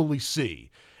could totally see.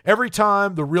 Every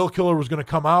time the real killer was going to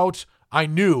come out, I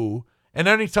knew, and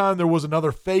anytime there was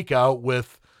another fake out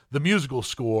with the musical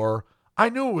score, I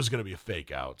knew it was going to be a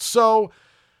fake out. So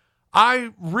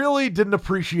I really didn't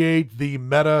appreciate the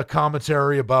meta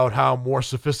commentary about how more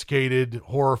sophisticated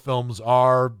horror films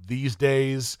are these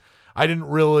days. I didn't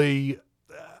really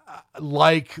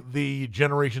like the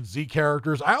Generation Z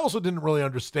characters. I also didn't really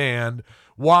understand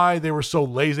why they were so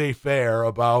laissez-faire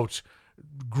about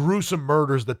gruesome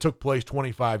murders that took place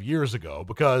 25 years ago,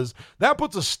 because that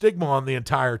puts a stigma on the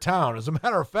entire town. As a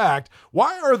matter of fact,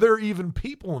 why are there even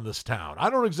people in this town? I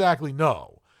don't exactly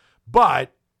know.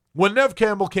 But when Neve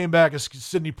Campbell came back as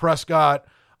Sidney Prescott,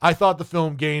 I thought the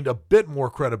film gained a bit more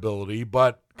credibility,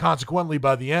 but consequently,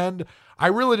 by the end, I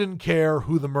really didn't care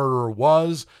who the murderer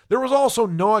was. There was also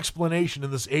no explanation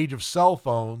in this age of cell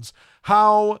phones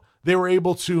how they were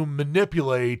able to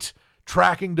manipulate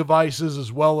tracking devices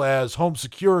as well as home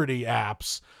security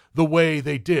apps the way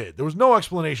they did. There was no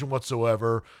explanation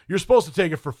whatsoever. You're supposed to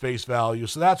take it for face value,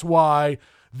 so that's why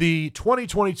the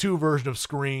 2022 version of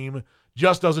Scream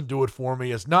just doesn't do it for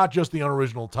me. It's not just the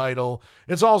unoriginal title.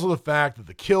 It's also the fact that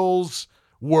the kills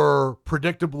were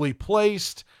predictably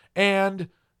placed, and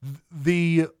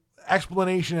the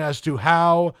explanation as to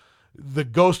how the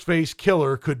Ghostface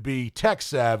killer could be tech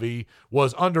savvy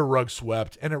was under rug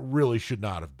swept, and it really should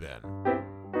not have been.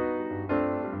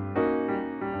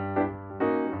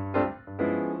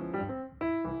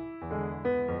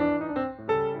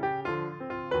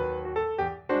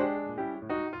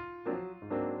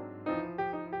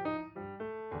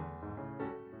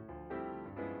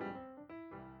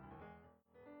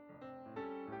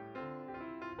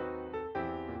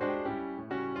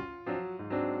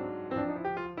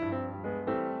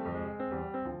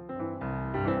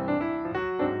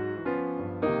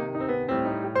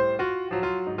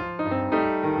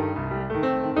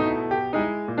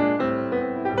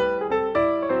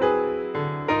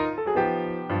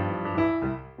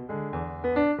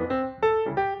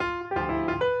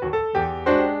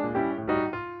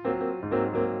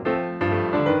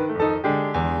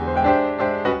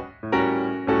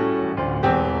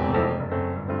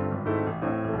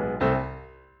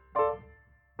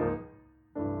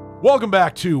 Welcome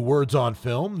back to Words on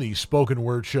Film, the spoken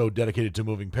word show dedicated to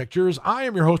moving pictures. I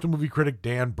am your host and movie critic,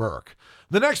 Dan Burke.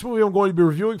 The next movie I'm going to be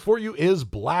reviewing for you is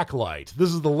Blacklight.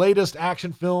 This is the latest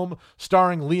action film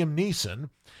starring Liam Neeson,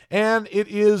 and it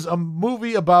is a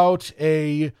movie about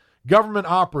a government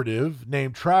operative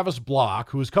named Travis Block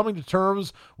who is coming to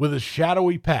terms with his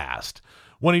shadowy past.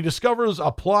 When he discovers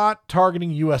a plot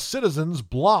targeting U.S. citizens,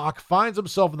 Block finds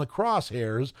himself in the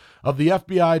crosshairs of the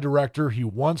FBI director he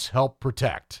once helped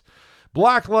protect.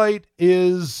 Blacklight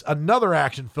is another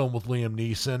action film with Liam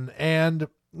Neeson, and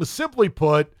simply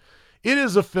put, it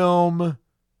is an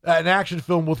action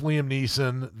film with Liam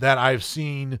Neeson that I've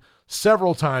seen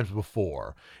several times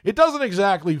before. It doesn't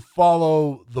exactly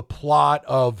follow the plot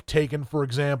of Taken, for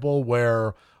example,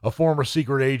 where a former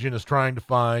secret agent is trying to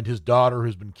find his daughter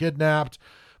who's been kidnapped,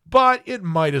 but it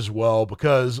might as well,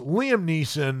 because Liam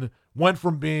Neeson went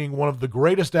from being one of the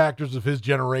greatest actors of his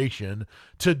generation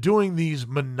to doing these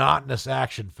monotonous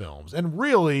action films. And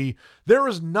really, there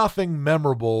is nothing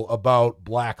memorable about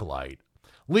Blacklight.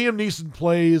 Liam Neeson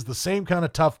plays the same kind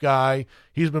of tough guy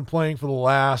he's been playing for the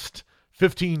last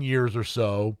 15 years or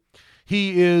so.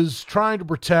 He is trying to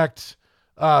protect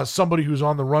somebody who's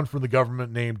on the run from the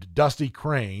government named Dusty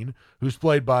Crane, who's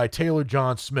played by Taylor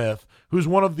John Smith, who's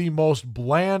one of the most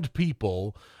bland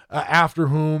people after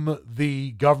whom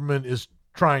the government is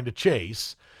trying to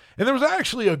chase. And there was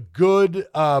actually a good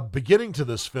beginning to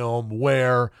this film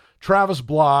where Travis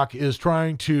Block is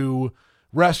trying to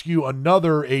rescue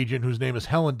another agent whose name is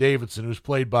Helen Davidson, who's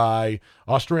played by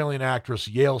Australian actress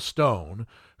Yale Stone,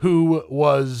 who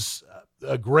was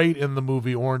great in the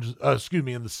movie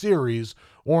in the series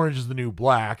Orange is the New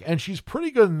Black, and she's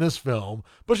pretty good in this film,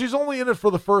 but she's only in it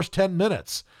for the first 10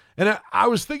 minutes. And I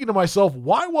was thinking to myself,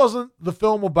 why wasn't the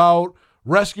film about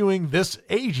rescuing this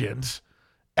agent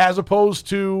as opposed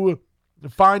to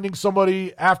finding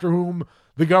somebody after whom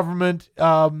the government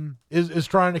is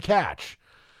trying to catch?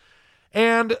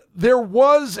 And there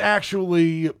was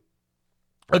actually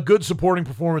a good supporting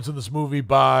performance in this movie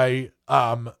by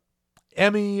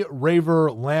Emmy Raver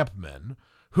Lampman,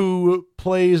 who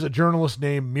plays a journalist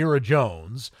named Mira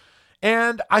Jones.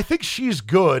 And I think she's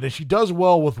good, and she does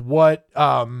well with what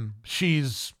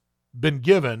she's been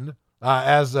given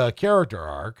as a character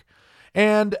arc.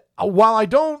 And while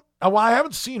I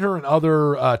haven't seen her in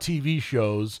other TV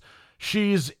shows,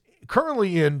 she's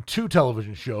currently in 2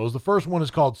 television shows. The first one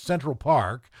is called Central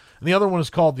Park, and the other one is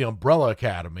called The Umbrella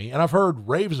Academy. And I've heard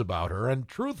raves about her, and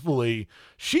truthfully,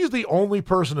 she's the only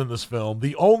person in this film,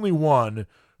 the only one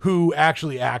who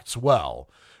actually acts well.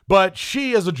 But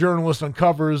she, as a journalist,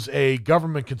 uncovers a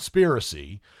government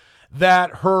conspiracy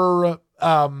that her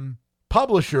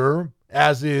publisher,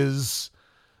 as is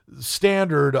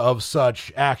standard of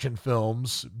such action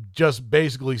films, just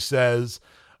basically says,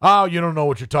 "Oh, you don't know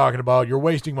what you're talking about. You're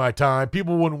wasting my time.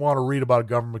 People wouldn't want to read about a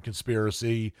government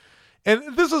conspiracy."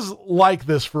 And this is like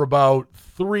this for about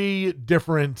 3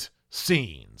 different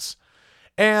scenes.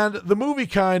 And the movie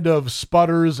kind of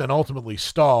sputters and ultimately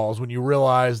stalls when you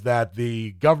realize that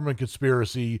the government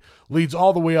conspiracy leads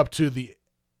all the way up to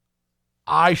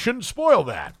I shouldn't spoil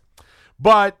that.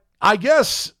 But I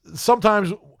guess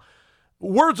sometimes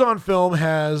Words on Film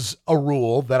has a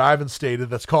rule that I've instated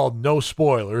that's called no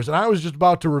spoilers. And I was just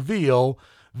about to reveal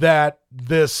that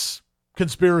this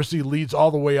conspiracy leads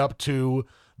all the way up to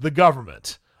the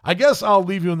government. I guess I'll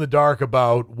leave you in the dark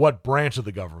about what branch of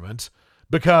the government,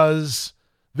 because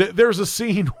there's a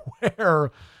scene where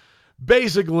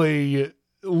basically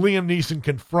Liam Neeson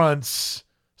confronts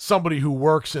somebody who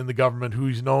works in the government who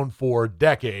he's known for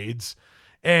decades,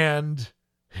 and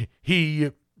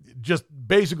he just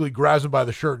basically grabs him by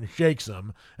the shirt and shakes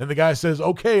him, and the guy says,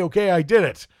 okay, I did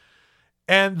it.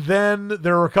 And then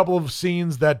there are a couple of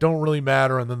scenes that don't really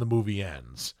matter, and then the movie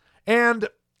ends. And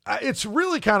it's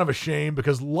really kind of a shame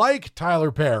because, like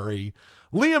Tyler Perry,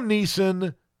 Liam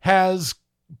Neeson has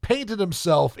painted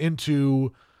himself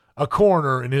into a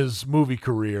corner in his movie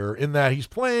career in that he's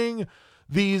playing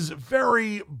these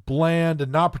very bland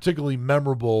and not particularly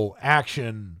memorable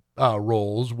action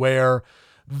roles where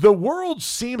the world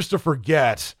seems to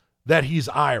forget that he's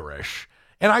Irish.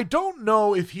 And I don't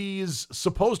know if he's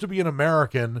supposed to be an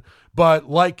American, but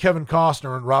like Kevin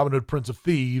Costner in Robin Hood, Prince of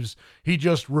Thieves, he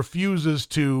just refuses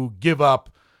to give up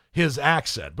his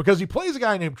accent because he plays a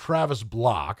guy named Travis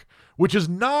Block, which is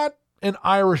not an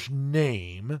Irish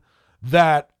name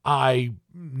that I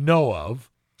know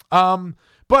of.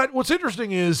 But what's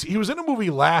interesting is he was in a movie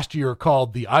last year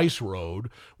called The Ice Road,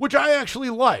 which I actually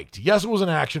liked. Yes, it was an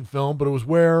action film, but it was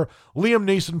where Liam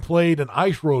Neeson played an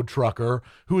ice road trucker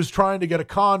who was trying to get a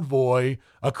convoy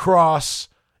across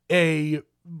a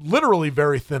literally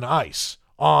very thin ice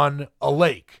on a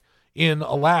lake in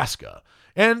Alaska.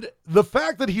 And the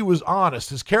fact that he was honest,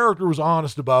 his character was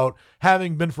honest about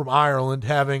having been from Ireland,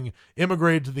 having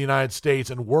immigrated to the United States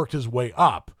and worked his way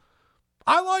up,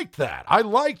 I liked that. I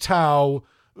liked how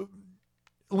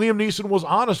Liam Neeson was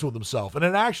honest with himself, and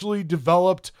it actually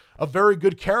developed a very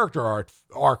good character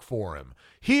arc for him.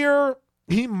 Here,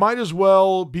 he might as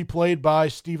well be played by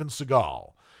Steven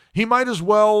Seagal. He might as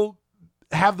well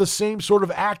have the same sort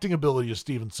of acting ability as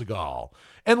Steven Seagal.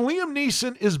 And Liam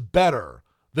Neeson is better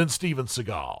than Steven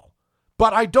Seagal.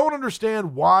 But I don't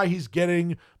understand why he's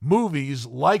getting movies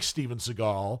like Steven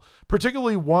Seagal,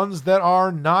 particularly ones that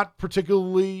are not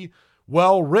particularly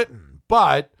well written.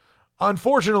 But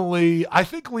unfortunately, I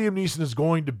think Liam Neeson is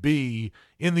going to be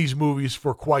in these movies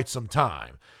for quite some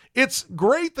time. It's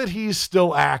great that he's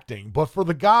still acting, but for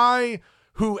the guy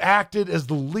who acted as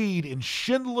the lead in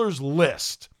Schindler's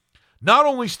List, not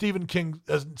only Steven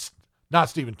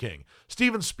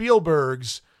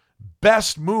Spielberg's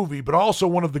best movie, but also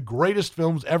one of the greatest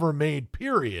films ever made,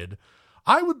 period.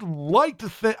 I would like to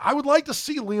see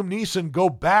Liam Neeson go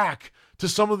back to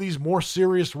some of these more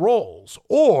serious roles.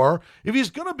 Or if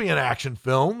he's going to be in action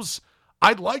films,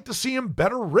 I'd like to see him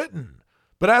better written.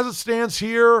 But as it stands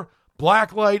here,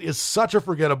 Blacklight is such a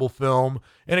forgettable film,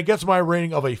 and it gets my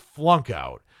rating of a flunk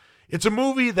out. It's a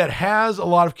movie that has a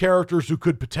lot of characters who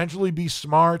could potentially be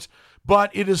smart,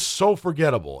 but it is so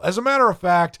forgettable. As a matter of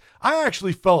fact, I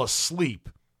actually fell asleep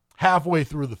halfway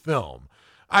through the film.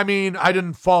 I mean, I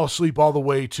didn't fall asleep all the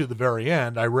way to the very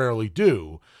end. I rarely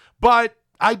do. But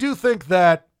I do think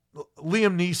that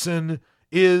Liam Neeson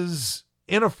is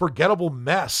in a forgettable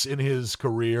mess in his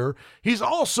career. He's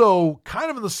also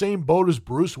kind of in the same boat as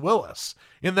Bruce Willis,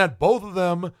 in that both of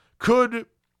them could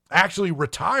actually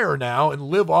retire now and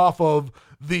live off of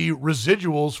the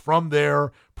residuals from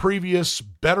their previous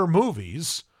better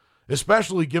movies,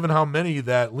 especially given how many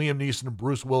that Liam Neeson and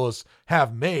Bruce Willis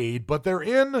have made. But they're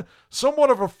in somewhat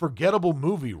of a forgettable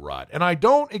movie rut, and I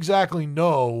don't exactly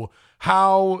know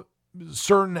how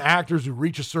certain actors who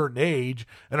reach a certain age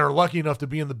and are lucky enough to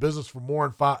be in the business for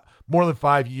more than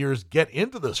 5 years get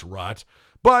into this rut.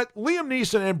 But Liam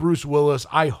Neeson and Bruce Willis,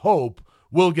 I hope,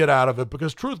 will get out of it,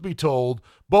 because truth be told,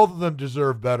 both of them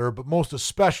deserve better, but most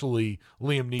especially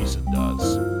Liam Neeson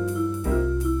does.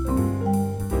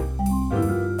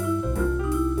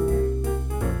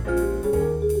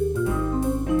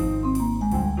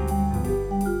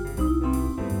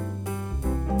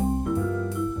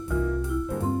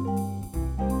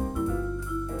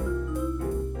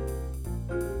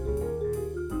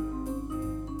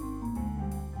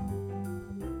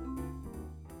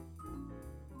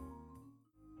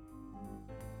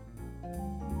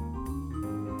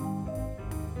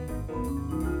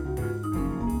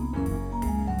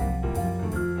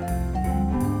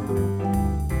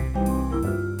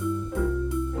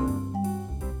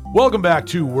 Welcome back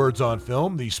to Words on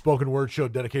Film, the spoken word show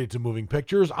dedicated to moving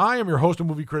pictures. I am your host and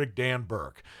movie critic, Dan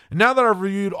Burke. And now that I've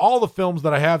reviewed all the films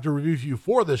that I have to review for you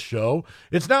for this show,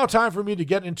 it's now time for me to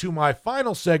get into my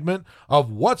final segment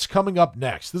of what's coming up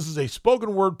next. This is a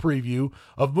spoken word preview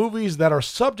of movies that are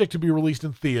subject to be released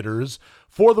in theaters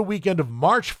for the weekend of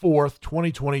March 4th,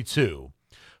 2022.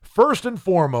 First and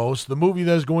foremost, the movie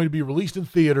that is going to be released in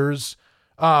theaters,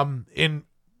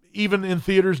 even in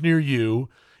theaters near you,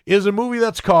 is a movie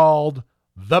that's called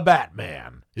The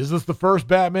Batman. Is this the first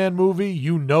Batman movie?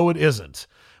 You know it isn't.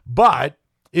 But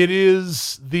it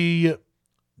is the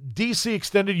DC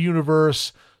Extended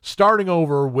Universe starting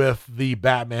over with the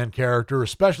Batman character,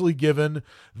 especially given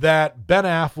that Ben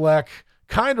Affleck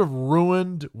kind of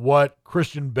ruined what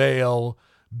Christian Bale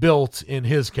built in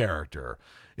his character.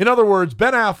 In other words,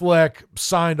 Ben Affleck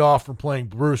signed off from playing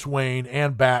Bruce Wayne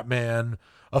and Batman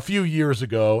a few years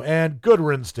ago, and good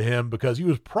riddance to him, because he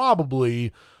was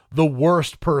probably the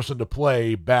worst person to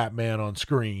play Batman on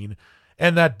screen,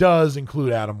 and that does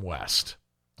include Adam West.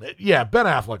 Yeah, Ben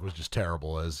Affleck was just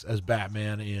terrible as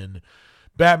Batman in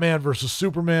Batman vs.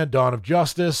 Superman, Dawn of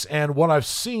Justice, and what I've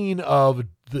seen of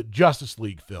the Justice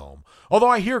League film. Although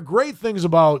I hear great things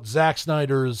about Zack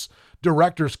Snyder's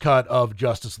director's cut of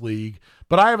Justice League,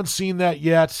 but I haven't seen that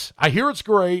yet. I hear it's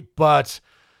great, but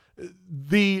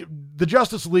the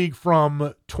Justice League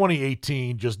from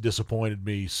 2018 just disappointed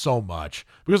me so much,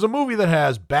 because a movie that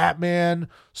has Batman,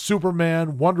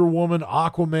 Superman, Wonder Woman,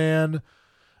 Aquaman,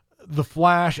 The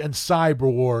Flash, and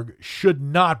Cyborg should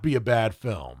not be a bad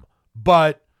film.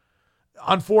 But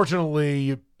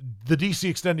unfortunately, the DC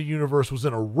Extended Universe was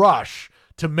in a rush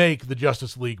to make the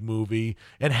Justice League movie,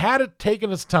 and had it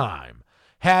taken its time,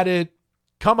 had it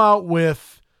come out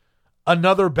with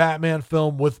another Batman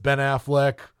film with Ben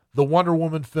Affleck, the Wonder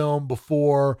Woman film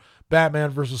before Batman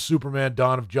vs. Superman,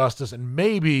 Dawn of Justice, and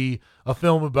maybe a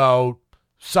film about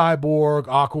Cyborg,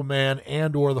 Aquaman,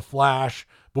 and or The Flash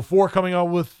before coming out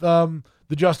with the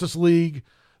Justice League,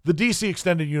 the DC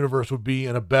Extended Universe would be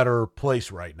in a better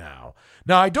place right now.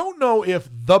 Now, I don't know if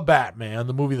The Batman,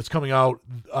 the movie that's coming out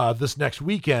this next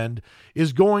weekend,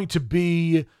 is going to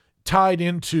be tied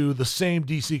into the same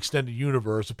DC Extended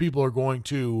Universe. If people are going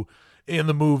to, in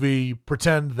the movie,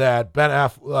 pretend that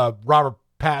Robert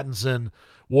Pattinson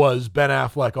was Ben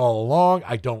Affleck all along.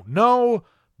 I don't know,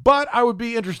 but I would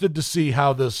be interested to see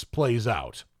how this plays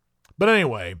out. But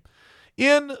anyway,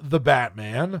 in The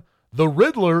Batman, the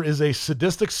Riddler is a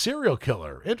sadistic serial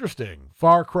killer. Interesting.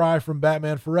 Far cry from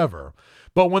Batman Forever.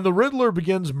 But when the Riddler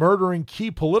begins murdering key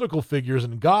political figures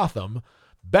in Gotham,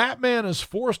 Batman is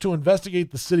forced to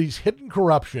investigate the city's hidden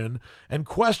corruption and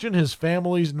question his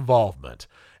family's involvement.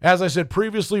 As I said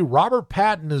previously, Robert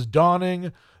Pattinson is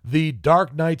donning the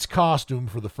Dark Knight's costume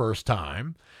for the first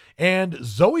time, and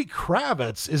Zoe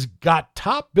Kravitz is got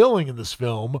top billing in this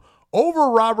film over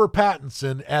Robert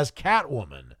Pattinson as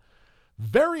Catwoman.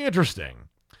 Very interesting.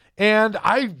 And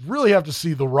I really have to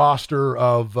see the roster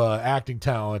of acting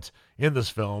talent in this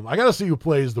film. I got to see who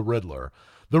plays the Riddler.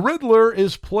 The Riddler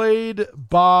is played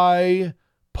by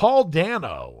Paul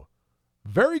Dano.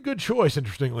 Very good choice,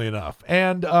 interestingly enough.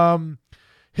 And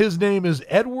his name is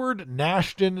Edward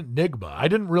Nashton Nigma. I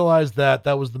didn't realize that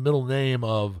was the middle name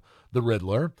of the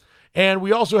Riddler. And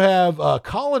we also have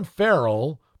Colin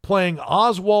Farrell playing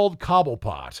Oswald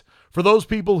Cobblepot. For those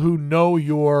people who know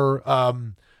your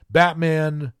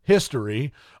Batman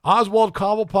history, Oswald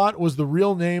Cobblepot was the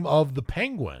real name of the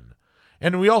Penguin.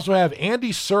 And we also have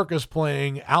Andy Serkis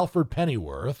playing Alfred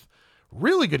Pennyworth.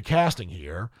 Really good casting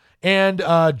here. And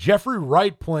Jeffrey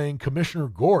Wright playing Commissioner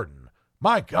Gordon.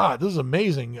 My God, this is an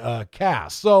amazing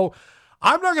cast. So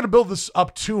I'm not going to build this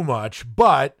up too much,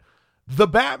 but The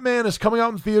Batman is coming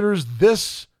out in theaters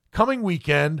this coming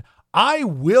weekend. I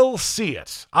will see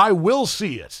it. I will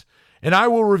see it. And I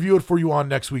will review it for you on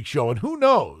next week's show. And who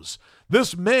knows,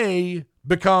 this may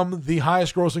become the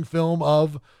highest grossing film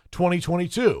of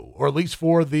 2022, or at least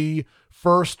for the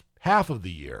first half of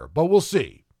the year. But we'll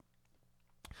see.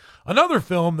 Another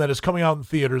film that is coming out in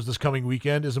theaters this coming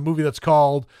weekend is a movie that's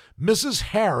called Mrs.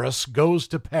 Harris Goes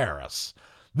to Paris.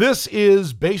 This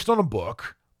is based on a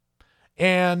book,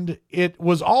 and it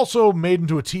was also made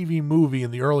into a TV movie in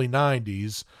the early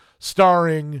 90s,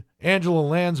 starring Angela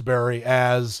Lansbury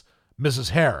as Mrs.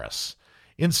 Harris.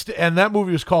 And that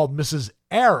movie was called Mrs.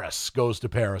 Harris Goes to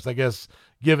Paris, I guess,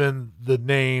 given the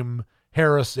name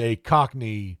Harris a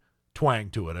Cockney twang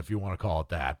to it, if you want to call it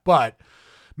that. But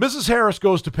Mrs. Harris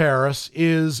Goes to Paris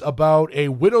is about a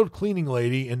widowed cleaning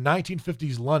lady in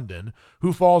 1950s London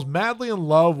who falls madly in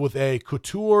love with a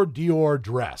couture Dior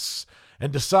dress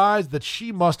and decides that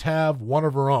she must have one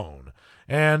of her own.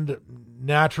 And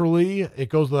naturally, it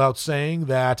goes without saying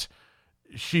that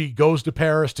she goes to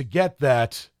Paris to get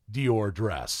that Dior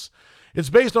dress. It's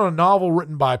based on a novel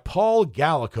written by Paul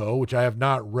Gallico, which I have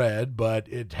not read, but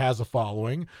it has a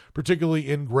following, particularly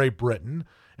in Great Britain.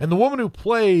 And the woman who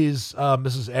plays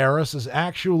Mrs. Harris is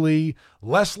actually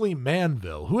Leslie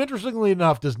Manville, who, interestingly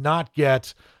enough, does not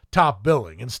get top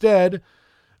billing. Instead,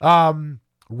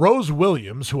 Rose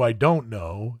Williams, who I don't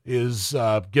know, is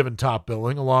given top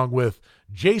billing, along with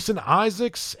Jason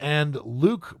Isaacs and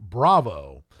Luke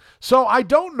Bravo. So I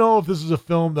don't know if this is a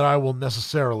film that I will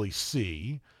necessarily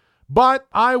see, but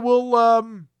I will,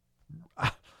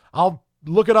 I'll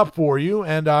look it up for you,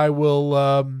 and I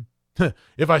will,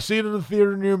 if I see it in the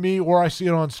theater near me or I see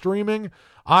it on streaming,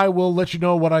 I will let you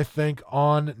know what I think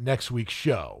on next week's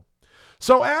show.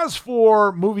 So as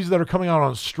for movies that are coming out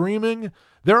on streaming,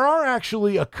 there are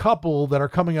actually a couple that are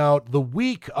coming out the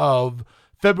week of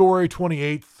February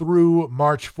 28th through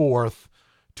March 4th,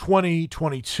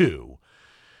 2022.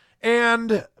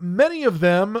 And many of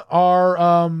them are,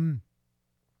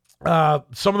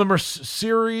 some of them are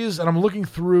series, and I'm looking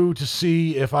through to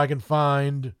see if I can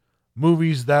find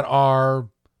movies that are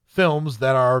films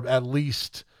that are at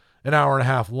least an hour and a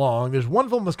half long. There's one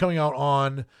film that's coming out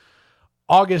on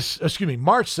March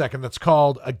 2nd that's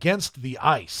called Against the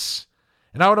Ice.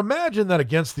 And I would imagine that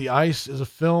Against the Ice is a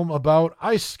film about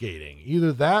ice skating.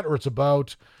 Either that or it's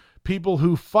about people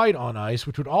who fight on ice,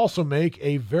 which would also make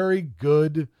a very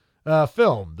good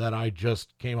film that I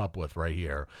just came up with right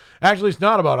here. Actually, it's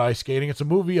not about ice skating. It's a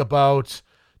movie about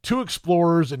two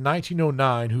explorers in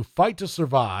 1909 who fight to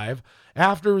survive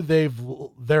after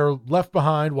they're left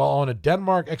behind while on a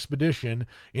Denmark expedition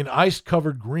in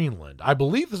ice-covered Greenland. I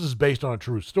believe this is based on a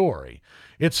true story.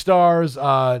 It stars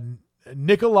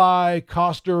Nikolai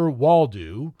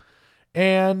Coster-Waldau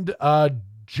and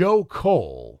Joe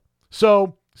Cole.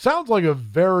 So, sounds like a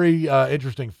very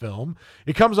interesting film.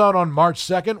 It comes out on March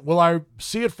 2nd. Will I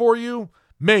see it for you?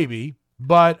 Maybe.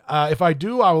 But if I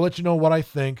do, I will let you know what I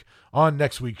think on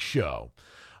next week's show.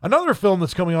 Another film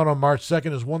that's coming out on March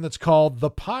 2nd is one that's called The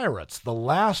Pirates, The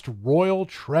Last Royal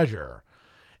Treasure.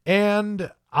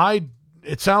 And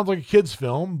it sounds like a kid's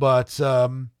film, but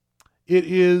it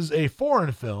is a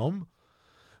foreign film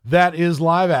that is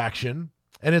live action,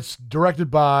 and it's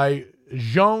directed by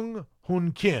Jung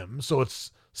Hoon Kim, so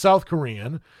it's South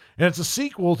Korean, and it's a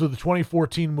sequel to the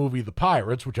 2014 movie The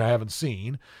Pirates, which I haven't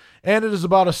seen, and it is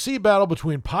about a sea battle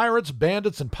between pirates,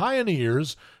 bandits, and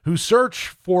pioneers who search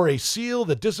for a seal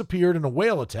that disappeared in a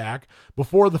whale attack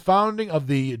before the founding of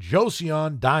the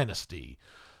Joseon dynasty.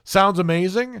 Sounds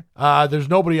amazing. There's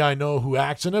nobody I know who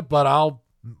acts in it, but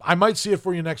I might see it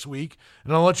for you next week,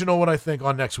 and I'll let you know what I think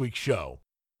on next week's show.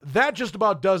 That just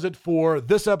about does it for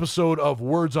this episode of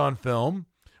Words on Film.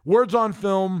 Words on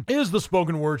Film is the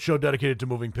spoken word show dedicated to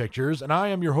moving pictures, and I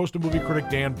am your host and movie critic,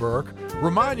 Dan Burke,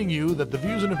 reminding you that the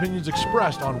views and opinions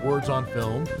expressed on Words on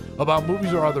Film about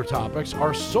movies or other topics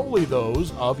are solely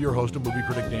those of your host and movie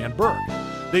critic, Dan Burke.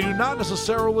 They do not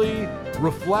necessarily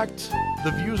reflect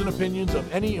the views and opinions of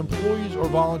any employees or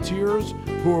volunteers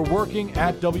who are working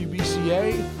at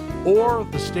WBCA or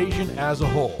the station as a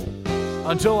whole.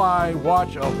 Until I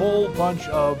watch a whole bunch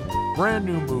of brand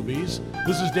new movies,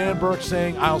 this is Dan Burke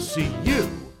saying I'll see you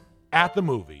at the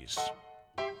movies.